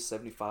 70,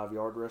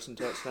 75-yard rushing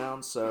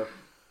touchdown. So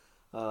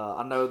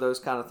I know those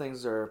kind of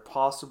things are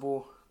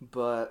possible,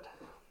 but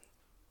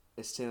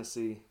it's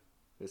Tennessee,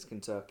 it's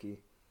Kentucky.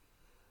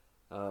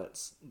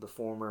 It's the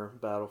former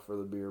battle for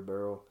the beer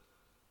barrel.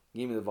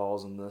 Give me the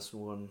Vols in this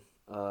one.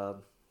 To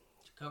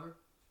cover?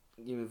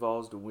 Give me the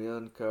Vols to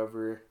win,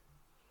 cover,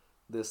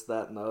 this,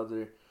 that, and the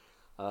other.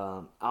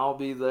 I'll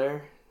be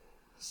there.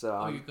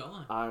 So you're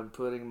going? I'm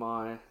putting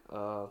my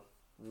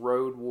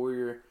Road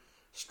Warrior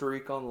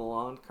streak on the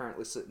line,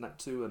 currently sitting at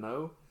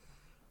 2-0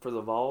 for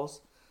the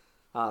Vols.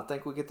 I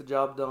think we get the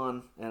job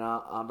done, and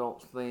I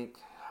don't think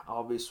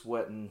I'll be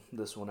sweating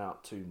this one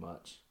out too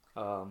much.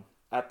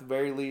 At the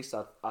very least,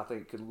 I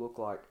think it could look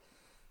like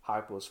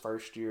Heupel's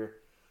first year,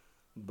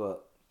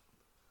 but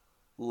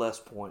less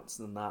points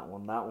than that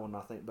one. That one,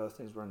 I think both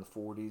teams were in the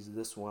 40s.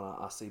 This one,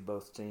 I see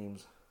both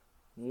teams,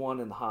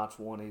 one in the high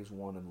 20s,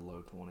 one in the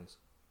low 20s.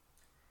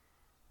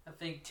 I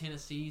think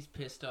Tennessee's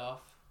pissed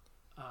off.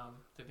 I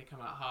think they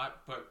come out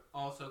hot, but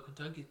also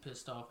Kentucky's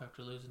pissed off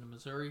after losing to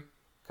Missouri.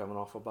 Coming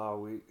off a bye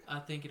week. I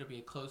think it'll be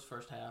a close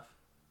first half.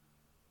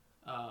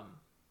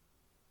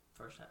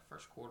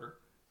 First quarter.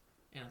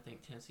 And I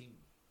think Tennessee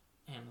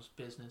handles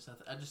business.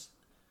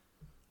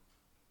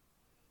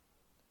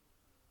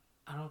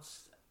 I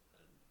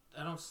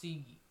don't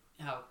see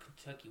how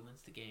Kentucky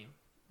wins the game.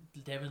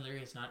 Devin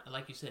Leary is not,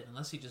 like you said,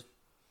 unless he just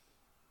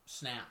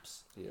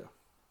snaps. Yeah.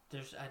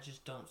 I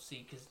just don't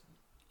see, because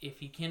if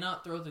he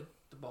cannot throw the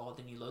ball,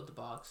 then you load the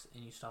box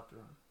and you stop the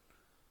run.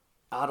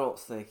 I don't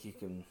think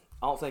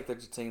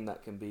there's a team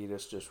that can beat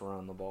us just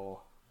running the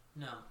ball.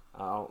 No.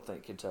 I don't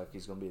think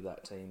Kentucky's going to be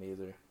that team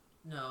either.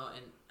 No,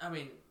 and I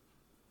mean,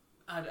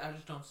 I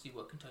just don't see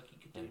what Kentucky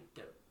could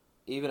do.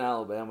 Even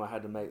Alabama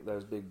had to make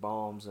those big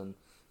bombs, and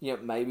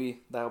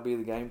maybe that'll be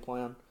the game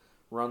plan.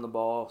 Run the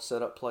ball,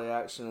 set up play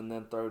action, and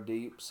then throw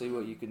deep. See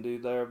what you can do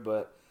there,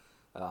 but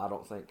I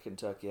don't think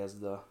Kentucky has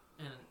the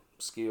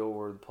skill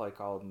or the play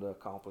calling to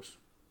accomplish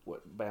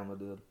what Bama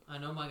did. I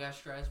know my guy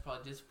Strat's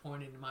probably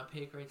disappointed in my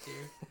pick right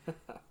there,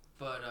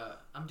 but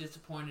I'm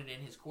disappointed in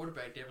his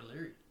quarterback Devin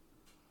Leary.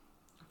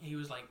 He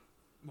was like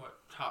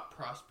top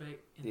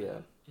prospect in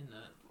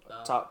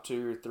the top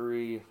 2 or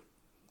 3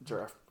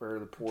 draft or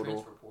the portal.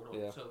 Transfer portal.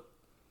 Yeah. So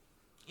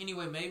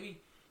anyway,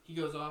 maybe he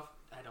goes off.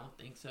 I don't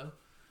think so.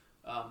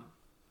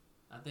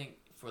 I think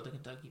for the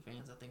Kentucky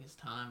fans, I think it's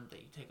time that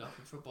you take off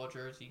your football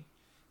jersey,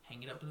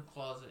 hang it up in the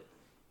closet,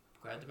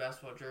 grab the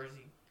basketball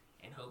jersey,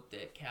 and hope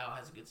that Cal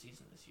has a good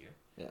season this year.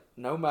 Yeah.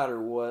 No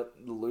matter what,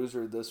 the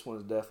loser of this one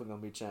is definitely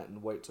going to be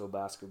chanting, "Wait till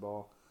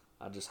basketball."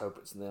 I just hope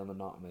it's them and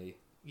not me.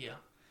 Yeah.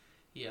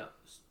 Yeah.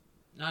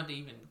 Not to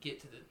even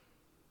get to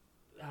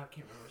I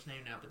can't remember his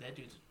name now, but that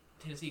dude's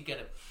Tennessee got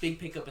a big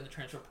pickup in the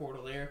transfer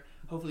portal there.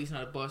 Hopefully he's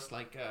not a bust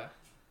like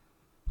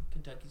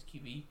Kentucky's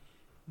QB,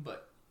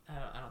 but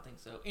I don't think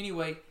so.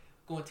 Anyway,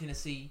 going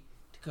Tennessee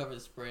to cover the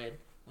spread,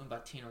 win by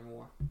 10 or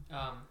more.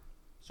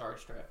 Sorry,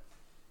 Strat.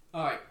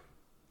 All right,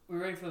 we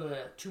ready for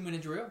the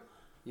 2-minute drill?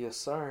 Yes,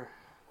 sir.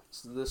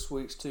 So this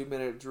week's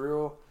 2-minute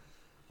drill,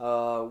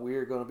 we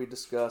are going to be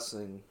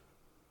discussing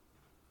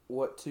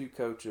what 2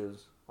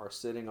 coaches are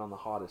sitting on the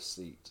hottest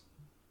seat.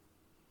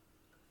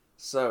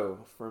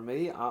 So, for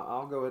me,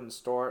 I'll go ahead and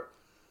start.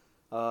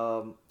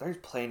 There's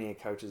plenty of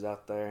coaches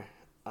out there.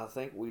 I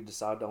think we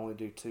decided to only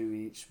do 2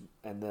 each,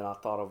 and then I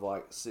thought of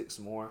like 6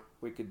 more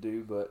we could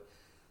do, but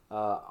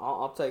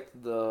I'll take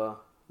the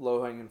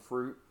low-hanging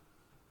fruit.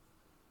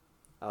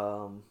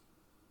 I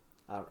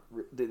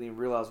didn't even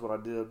realize what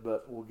I did,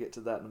 but we'll get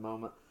to that in a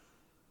moment.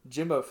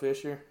 Jimbo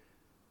Fisher,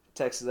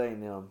 Texas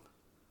A&M.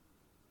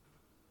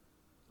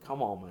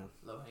 Come on, man.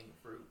 Low-hanging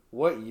fruit.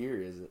 What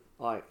year is it?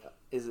 Like,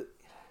 is it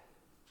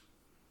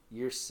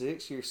year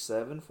 6, year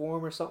 7 for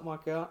him or something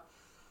like that?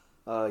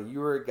 You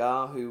were a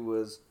guy who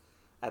was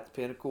at the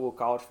pinnacle of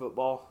college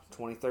football,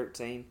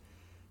 2013.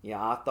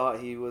 Yeah, I thought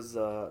he was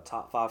a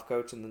top 5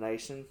 coach in the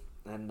nation,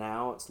 and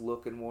now it's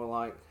looking more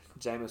like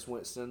Jameis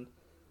Winston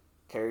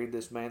carried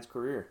this man's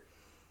career.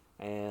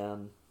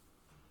 And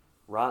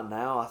right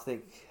now, I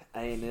think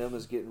A&M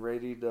is getting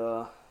ready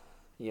to,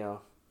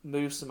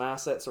 move some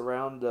assets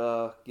around,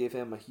 give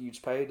him a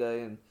huge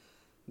payday, and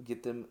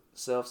get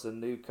themselves a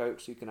new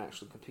coach who can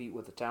actually compete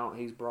with the talent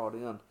he's brought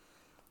in.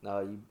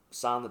 You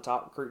signed the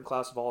top recruiting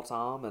class of all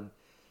time, and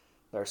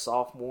they're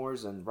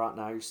sophomores, and right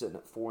now you're sitting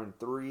at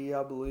 4-3,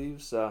 I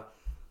believe. So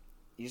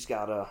you just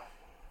gotta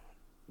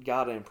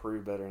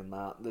improve better than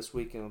that. This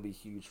weekend will be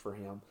huge for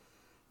him.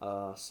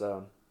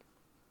 So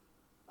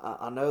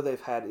I know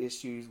they've had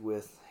issues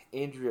with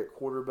injury at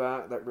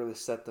quarterback that really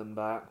set them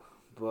back,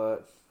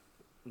 but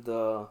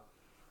the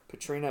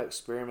Petrino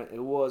experiment,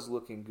 it was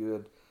looking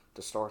good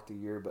to start the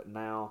year, but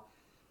now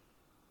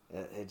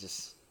it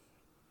just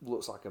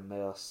looks like a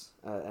mess.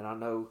 And I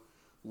know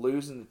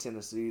losing to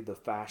Tennessee, the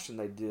fashion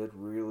they did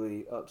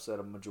really upset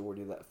a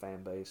majority of that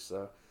fan base.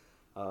 So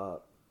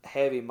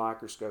heavy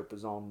microscope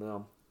is on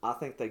them. I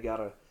think they got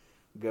to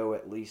go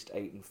at least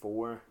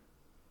 8-4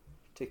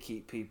 to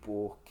keep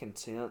people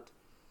content.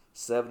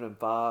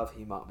 7-5,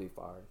 he might be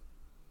fired.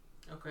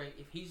 Okay,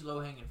 if he's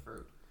low-hanging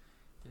fruit,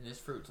 then this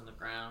fruit's on the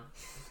ground.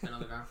 It's been on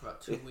the ground for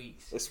about 2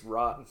 weeks. It's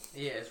rotten.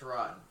 Yeah, it's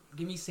rotten.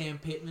 Give me Sam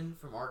Pittman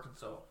from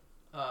Arkansas.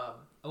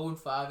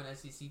 0-5 in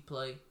SEC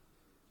play.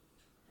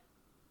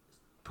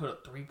 Put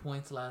up 3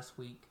 points last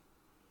week.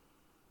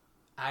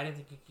 I didn't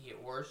think it could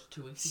get worse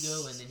 2 weeks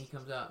ago, and then he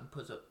comes out and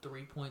puts up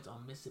 3 points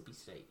on Mississippi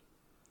State.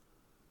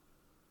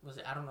 Was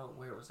it? I don't know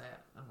where it was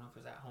at. I don't know if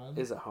it was at home.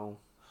 It's at home.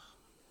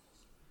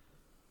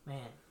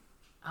 Man,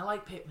 I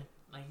like Pittman.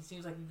 Like, he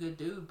seems like a good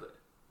dude, but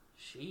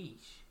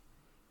sheesh.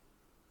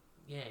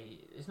 Yeah,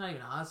 it's not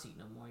even a hot seat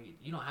no more.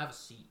 You don't have a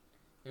seat.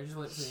 They're just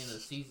waiting for the end of the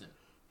season.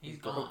 He's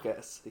gone.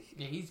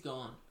 Yeah, he's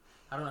gone.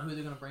 I don't know who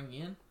they're going to bring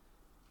in,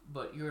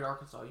 but you're at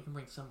Arkansas. You can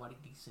bring somebody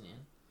decent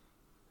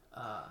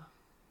in.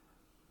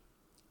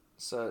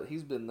 So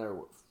he's been there,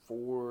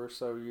 4 or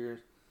so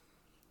years?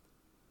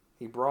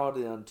 He brought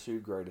in 2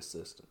 great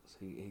assistants.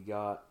 He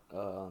got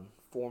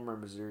former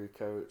Missouri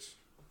coach,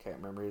 can't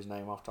remember his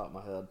name off the top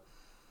of my head,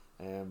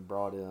 and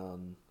brought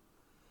in,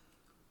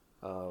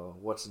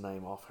 what's his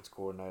name, offense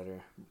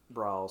coordinator,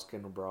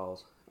 Kendall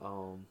Briles.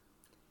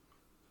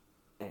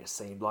 And it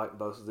seemed like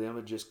both of them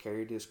had just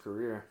carried his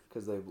career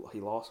because he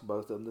lost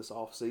both of them this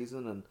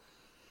offseason, and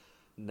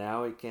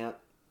now he can't,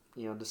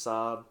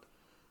 decide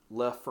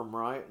left from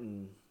right,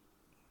 and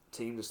the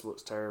team just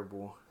looks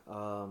terrible.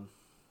 I'm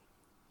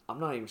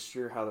not even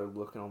sure how they're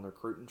looking on their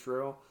recruiting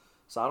trail,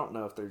 so I don't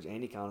know if there's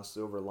any kind of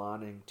silver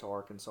lining to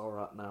Arkansas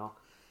right now,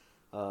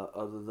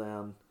 other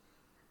than,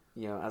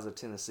 as a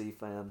Tennessee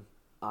fan,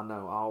 I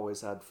know I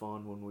always had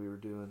fun when we were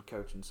doing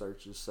coaching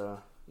searches, so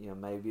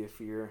maybe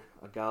if you're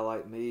a guy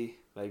like me,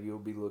 maybe you'll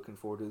be looking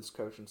forward to this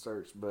coaching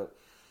search, but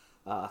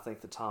I think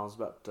the time's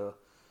about to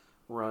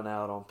run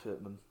out on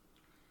Pittman.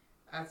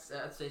 I'd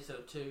say so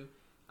too.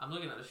 I'm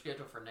looking at the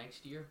schedule for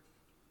next year.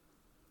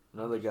 I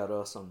know they got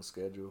us on the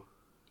schedule.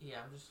 Yeah,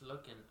 I'm just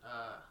looking.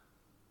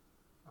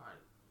 Alright.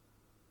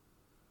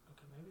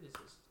 Okay, maybe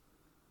this is...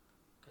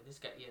 Okay,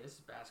 this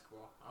is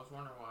basketball. I was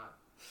wondering why.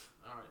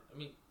 Alright, let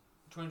me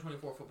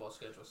 2024 football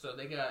schedule. So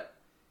they got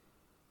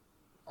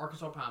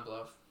Arkansas Pine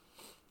Bluff.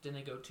 Then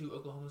they go to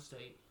Oklahoma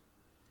State.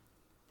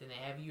 Then they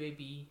have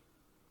UAB.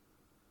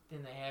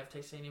 Then they have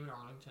Texas A&M and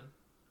Arlington.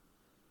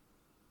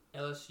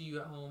 LSU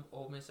at home,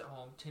 Ole Miss at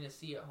home,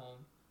 Tennessee at home,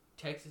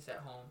 Texas at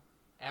home,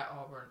 at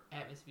Auburn,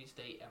 at Mississippi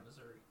State, at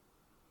Missouri.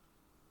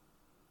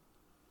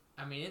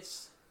 I mean,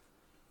 it's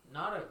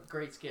not a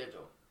great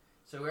schedule.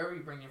 So wherever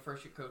you bring your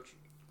first-year coach,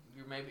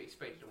 you're maybe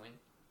expected to win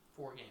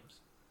 4 games.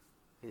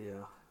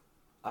 Yeah.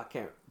 I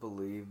can't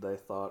believe they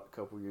thought a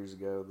couple years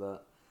ago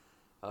that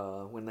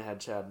when they had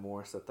Chad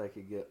Morris that they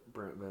could get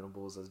Brent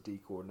Venables as D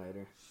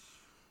coordinator.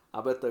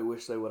 I bet they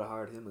wish they would have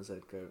hired him as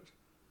head coach.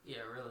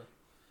 Yeah, really.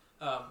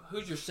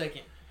 Who's your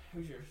second?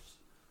 Or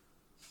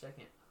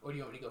do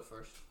you want me to go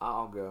first?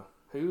 I'll go.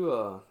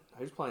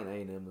 Who's playing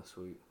A&M this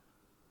week?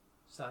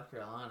 South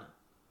Carolina.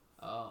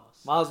 Oh.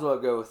 Might as well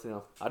go with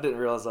him. I didn't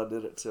realize I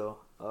did it till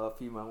a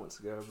few moments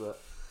ago, but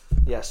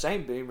yeah,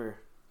 Shane Beamer.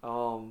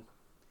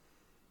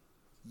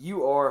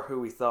 You are who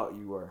we thought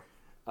you were.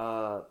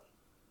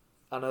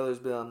 I know there's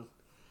been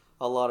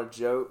a lot of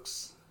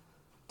jokes,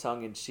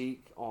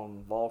 tongue-in-cheek,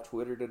 on Vol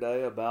Twitter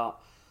today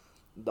about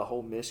the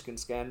whole Michigan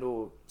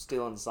scandal,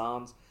 stealing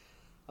signs.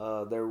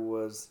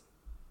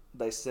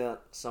 They sent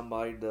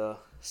somebody to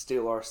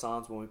steal our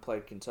signs when we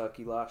played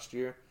Kentucky last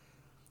year,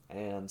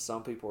 and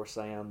some people were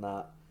saying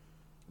that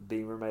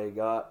Beamer may have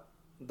got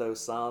those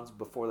signs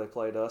before they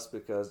played us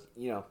because,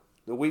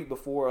 the week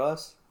before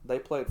us, they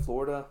played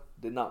Florida,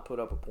 did not put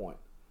up a point.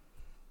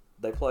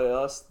 They play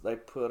us, they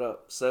put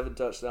up 7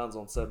 touchdowns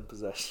on 7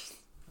 possessions.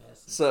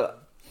 Yes, So,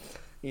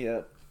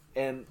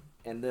 and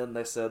then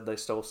they said they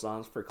stole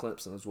signs for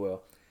Clemson as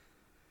well.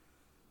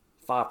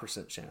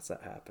 5% chance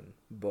that happened,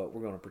 but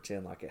we're going to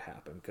pretend like it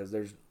happened because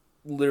there's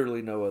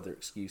literally no other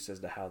excuse as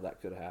to how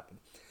that could have happened.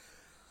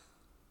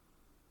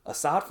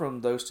 Aside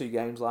from those 2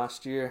 games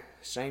last year,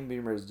 Shane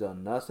Beamer has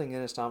done nothing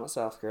in his time at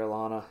South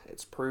Carolina.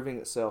 It's proving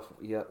itself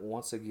yet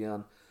once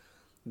again.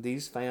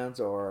 These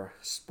fans are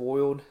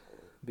spoiled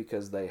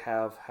because they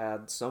have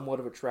had somewhat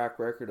of a track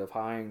record of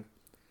hiring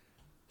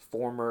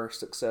former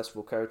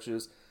successful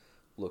coaches.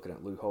 Looking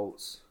at Lou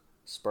Holtz,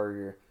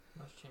 Spurrier.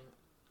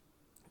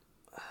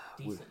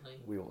 Decently.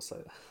 We won't say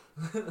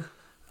that.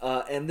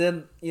 And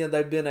then,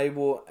 they've been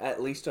able,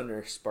 at least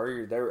under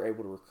Spurrier, they were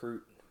able to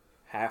recruit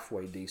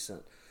halfway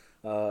decent.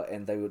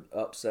 And they would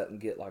upset and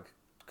get like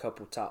a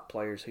couple top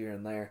players here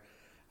and there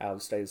out of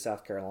the state of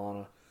South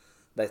Carolina.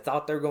 They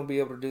thought they were going to be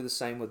able to do the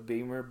same with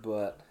Beamer,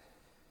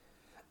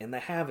 and they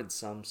have in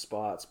some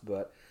spots,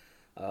 but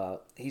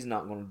he's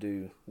not going to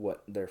do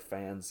what their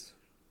fans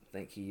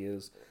think he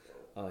is.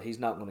 He's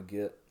not going to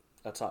get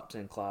a top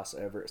 10 class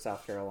ever at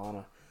South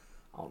Carolina.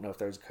 I don't know if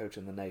there's a coach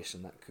in the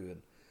nation that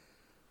could.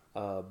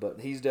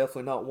 But he's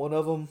definitely not one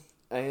of them.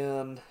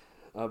 And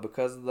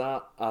because of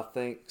that, I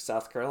think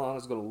South Carolina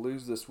is going to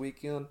lose this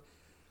weekend.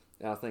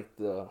 And I think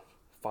the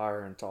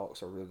fire and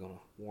talks are really going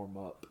to warm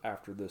up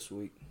after this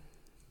week.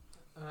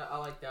 I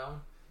like that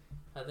one.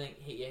 I think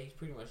he's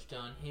pretty much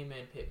done. Him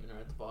and Pittman are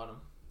at the bottom.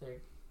 They're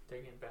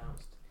getting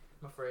bounced,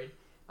 I'm afraid.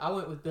 I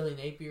went with Billy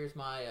Napier as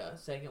my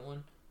second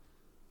one.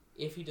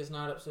 If he does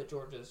not upset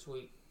Georgia this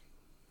week,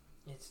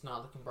 it's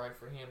not looking bright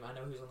for him. I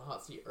know he was on the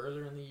hot seat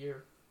earlier in the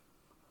year.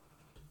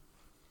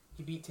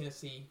 He beat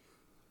Tennessee.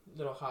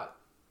 Little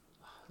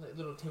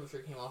temperature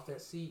came off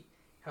that seat.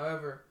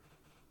 However,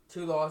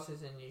 2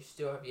 losses and you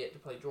still have yet to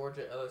play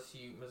Georgia,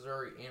 LSU,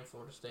 Missouri, and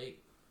Florida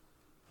State.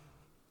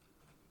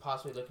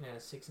 Possibly looking at a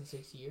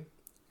 6-6 year.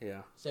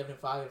 Yeah.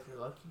 7-5 if you're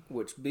lucky.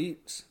 Which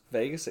beats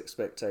Vegas'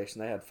 expectation.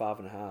 They had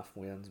 5.5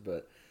 wins,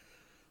 but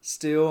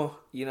still,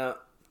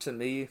 to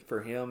me,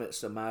 for him,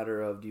 it's a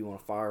matter of, do you want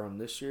to fire him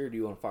this year or do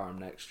you want to fire him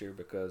next year?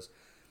 Because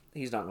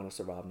he's not going to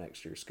survive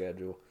next year's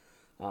schedule.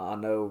 I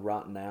know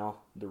right now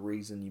the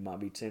reason you might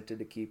be tempted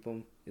to keep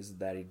him is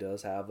that he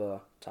does have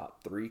a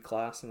top 3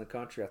 class in the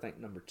country. I think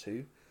number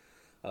 2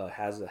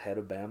 has ahead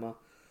of Bama.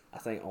 I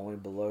think only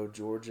below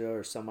Georgia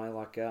or somebody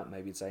like that.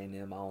 Maybe it's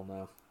A&M. I don't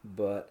know.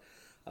 But,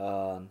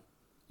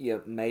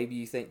 maybe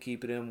you think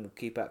keeping him will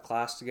keep that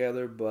class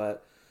together.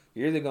 But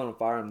you're either going to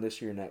fire him this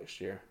year or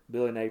next year.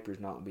 Billy Napier's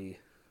not going to be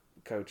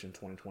coach in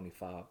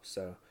 2025.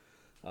 So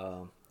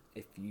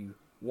if you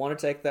want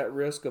to take that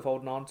risk of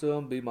holding on to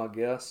him, be my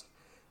guest.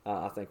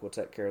 I think we'll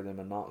take care of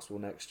them in Knoxville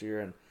next year.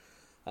 And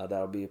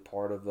that'll be a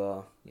part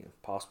of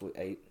possibly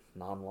 8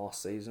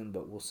 non-loss season.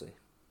 But we'll see.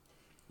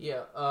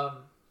 Yeah.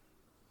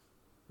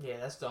 Yeah,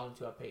 that's the only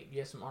 2 I picked. Do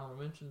you have some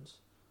honorable mentions?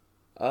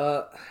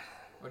 Or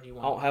do you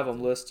I don't have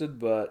them listed,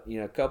 but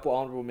a couple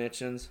honorable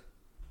mentions.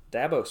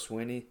 Dabo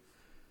Swinney,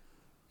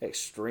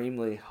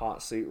 extremely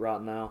hot seat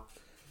right now.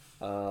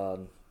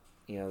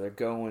 They're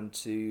going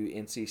to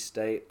NC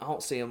State. I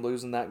don't see them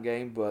losing that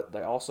game, but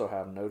they also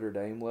have Notre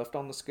Dame left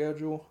on the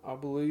schedule, I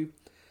believe.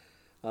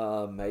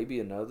 Maybe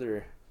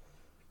another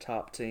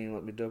top team.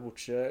 Let me double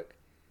check.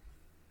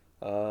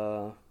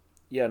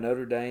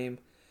 Notre Dame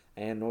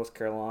and North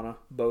Carolina.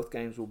 Both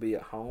games will be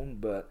at home,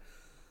 but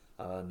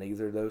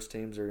neither of those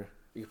teams are...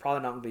 You're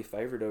probably not going to be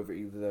favored over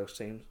either of those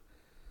teams.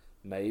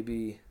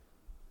 Maybe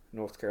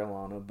North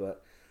Carolina,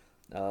 but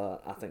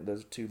I think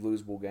those are two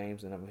losable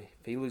games, and I mean,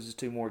 if he loses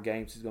two more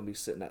games, he's going to be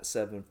sitting at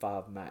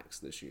 7-5 max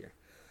this year,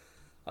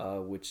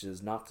 which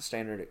is not the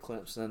standard at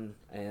Clemson,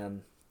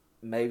 and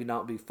maybe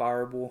not be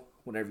fireable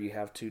whenever you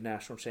have two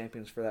national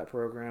champions for that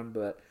program,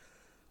 but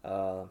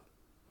the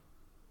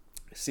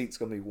seat's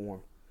going to be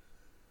warm.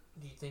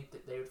 Do you think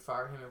that they would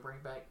fire him and bring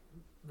back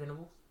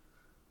Venables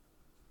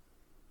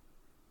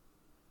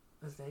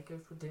as the head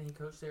coach? Didn't he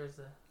coach there as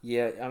the...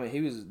 Yeah, I mean,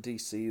 he was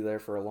DC there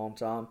for a long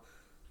time.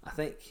 I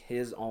think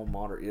his alma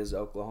mater is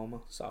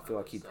Oklahoma, so I feel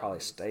like he'd probably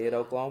stay at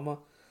Oklahoma,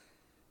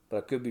 but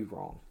I could be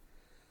wrong.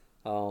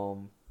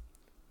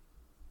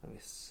 Let me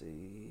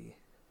see.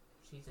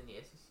 She's in the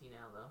SEC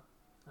now, though.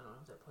 I don't know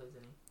if that plays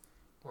any,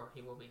 or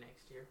he will be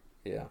next year.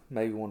 Yeah,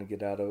 maybe want to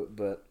get out of it,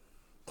 but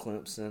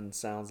Clemson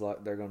sounds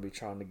like they're going to be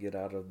trying to get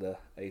out of the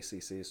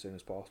ACC as soon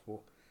as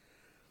possible.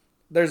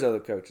 There's other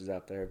coaches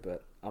out there,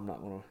 but I'm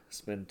not going to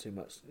spend too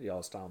much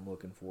y'all's time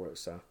looking for it.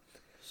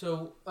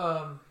 So,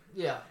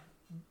 yeah,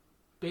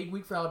 big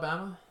week for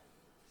Alabama.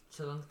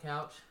 Chilling on the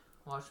couch,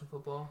 watching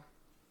football,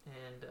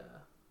 and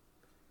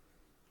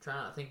trying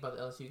not to think about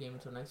the LSU game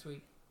until next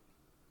week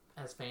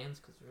as fans,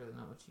 because there's really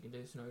not much you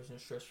can do. So no reason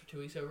to stress for 2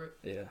 weeks over it.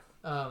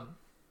 Yeah.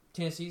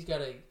 Tennessee's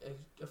got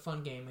a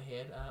fun game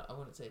ahead. I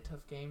wouldn't say a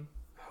tough game.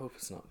 I hope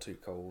it's not too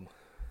cold.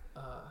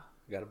 I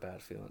got a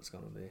bad feeling it's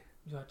going to be.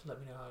 You have to let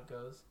me know how it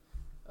goes.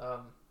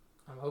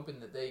 I'm hoping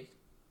that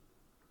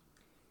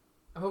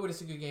I'm hoping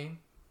it's a good game.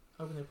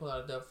 I'm hoping they pull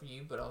out a dub for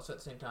you, but also at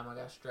the same time, I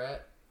got Strat.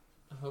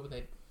 I'm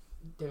hoping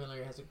Devin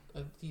Leary has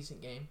a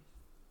decent game.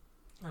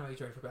 I know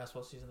he's ready for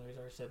basketball season, though. He's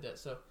already said that.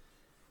 So,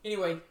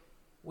 anyway,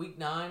 week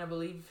 9, I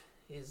believe,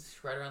 is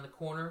right around the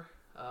corner.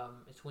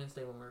 It's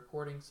Wednesday when we're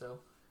recording, so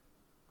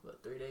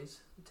 3 days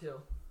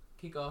until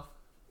kickoff,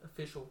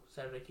 official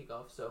Saturday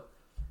kickoff. So,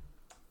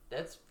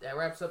 that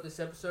wraps up this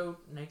episode.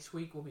 Next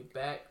week, we'll be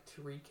back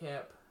to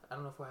recap. I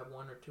don't know if we'll have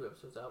 1 or 2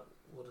 episodes out.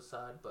 We'll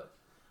decide, but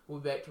we'll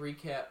be back to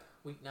recap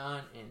week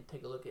 9 and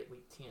take a look at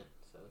week 10.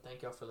 So,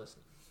 thank y'all for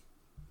listening.